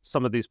of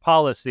some of these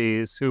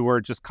policies who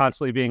were just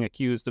constantly being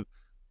accused of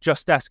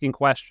just asking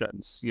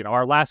questions.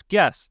 Our last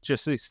guest,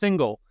 Jesse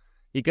Singal,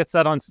 he gets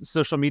that on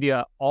social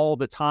media all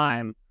the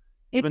time.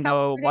 It's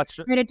trying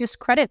to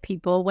discredit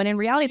people when in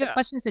reality, the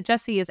questions that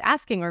Jesse is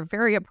asking are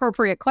very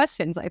appropriate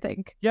questions, I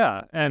think.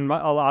 Yeah. And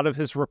a lot of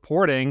his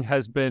reporting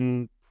has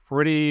been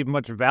pretty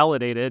much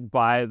validated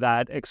by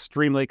that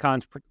extremely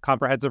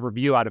comprehensive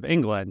review out of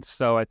England.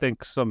 So I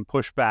think some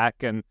pushback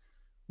and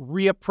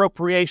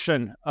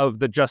reappropriation of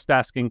the just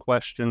asking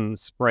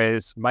questions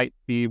phrase might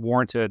be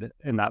warranted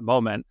in that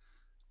moment.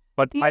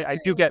 But I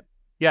do get,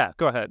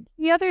 go ahead.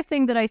 The other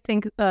thing that I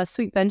think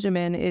Sweet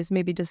Benjamin is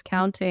maybe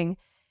discounting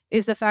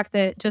is the fact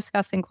that just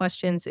asking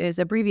questions is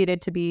abbreviated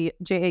to be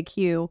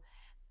JAQ.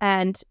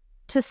 And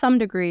to some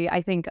degree,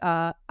 I think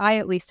I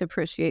at least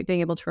appreciate being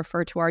able to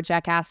refer to our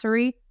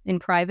jackassery in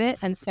private.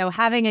 And so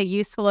having a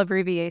useful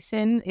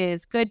abbreviation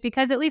is good,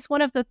 because at least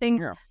one of the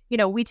things,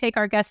 we take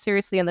our guests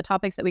seriously and the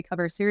topics that we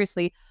cover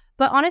seriously.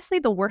 But honestly,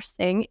 the worst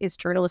thing is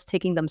journalists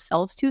taking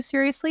themselves too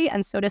seriously.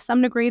 And so to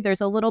some degree,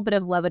 there's a little bit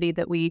of levity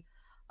that we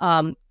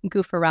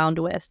goof around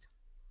with.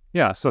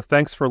 Yeah, so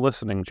thanks for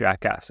listening,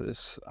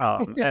 jackasses.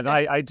 And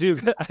I do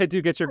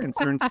get your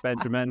concerns,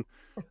 Benjamin.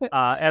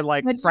 And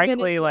like, Benjamin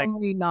frankly, is like, the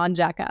only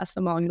non-jackass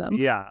among them.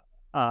 yeah,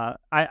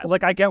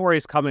 I get where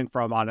he's coming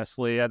from,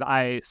 honestly, and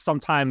I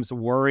sometimes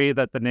worry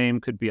that the name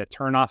could be a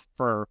turnoff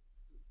for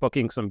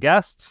booking some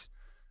guests.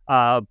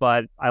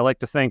 But I like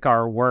to think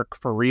our work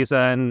for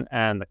Reason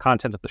and the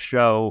content of the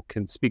show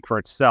can speak for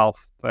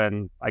itself,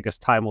 and I guess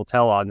time will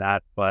tell on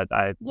that. But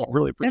I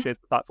really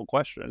appreciate the thoughtful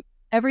question.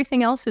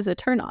 Everything else is a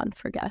turn on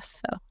for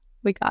guests, so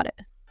we got it.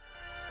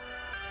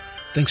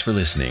 Thanks for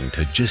listening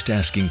to Just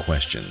Asking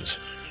Questions.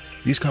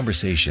 These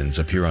conversations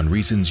appear on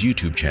Reason's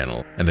YouTube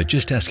channel and the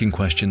Just Asking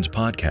Questions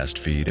podcast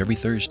feed every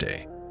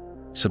Thursday.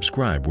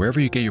 Subscribe wherever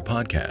you get your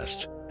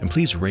podcasts, and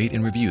please rate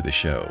and review the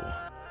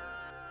show.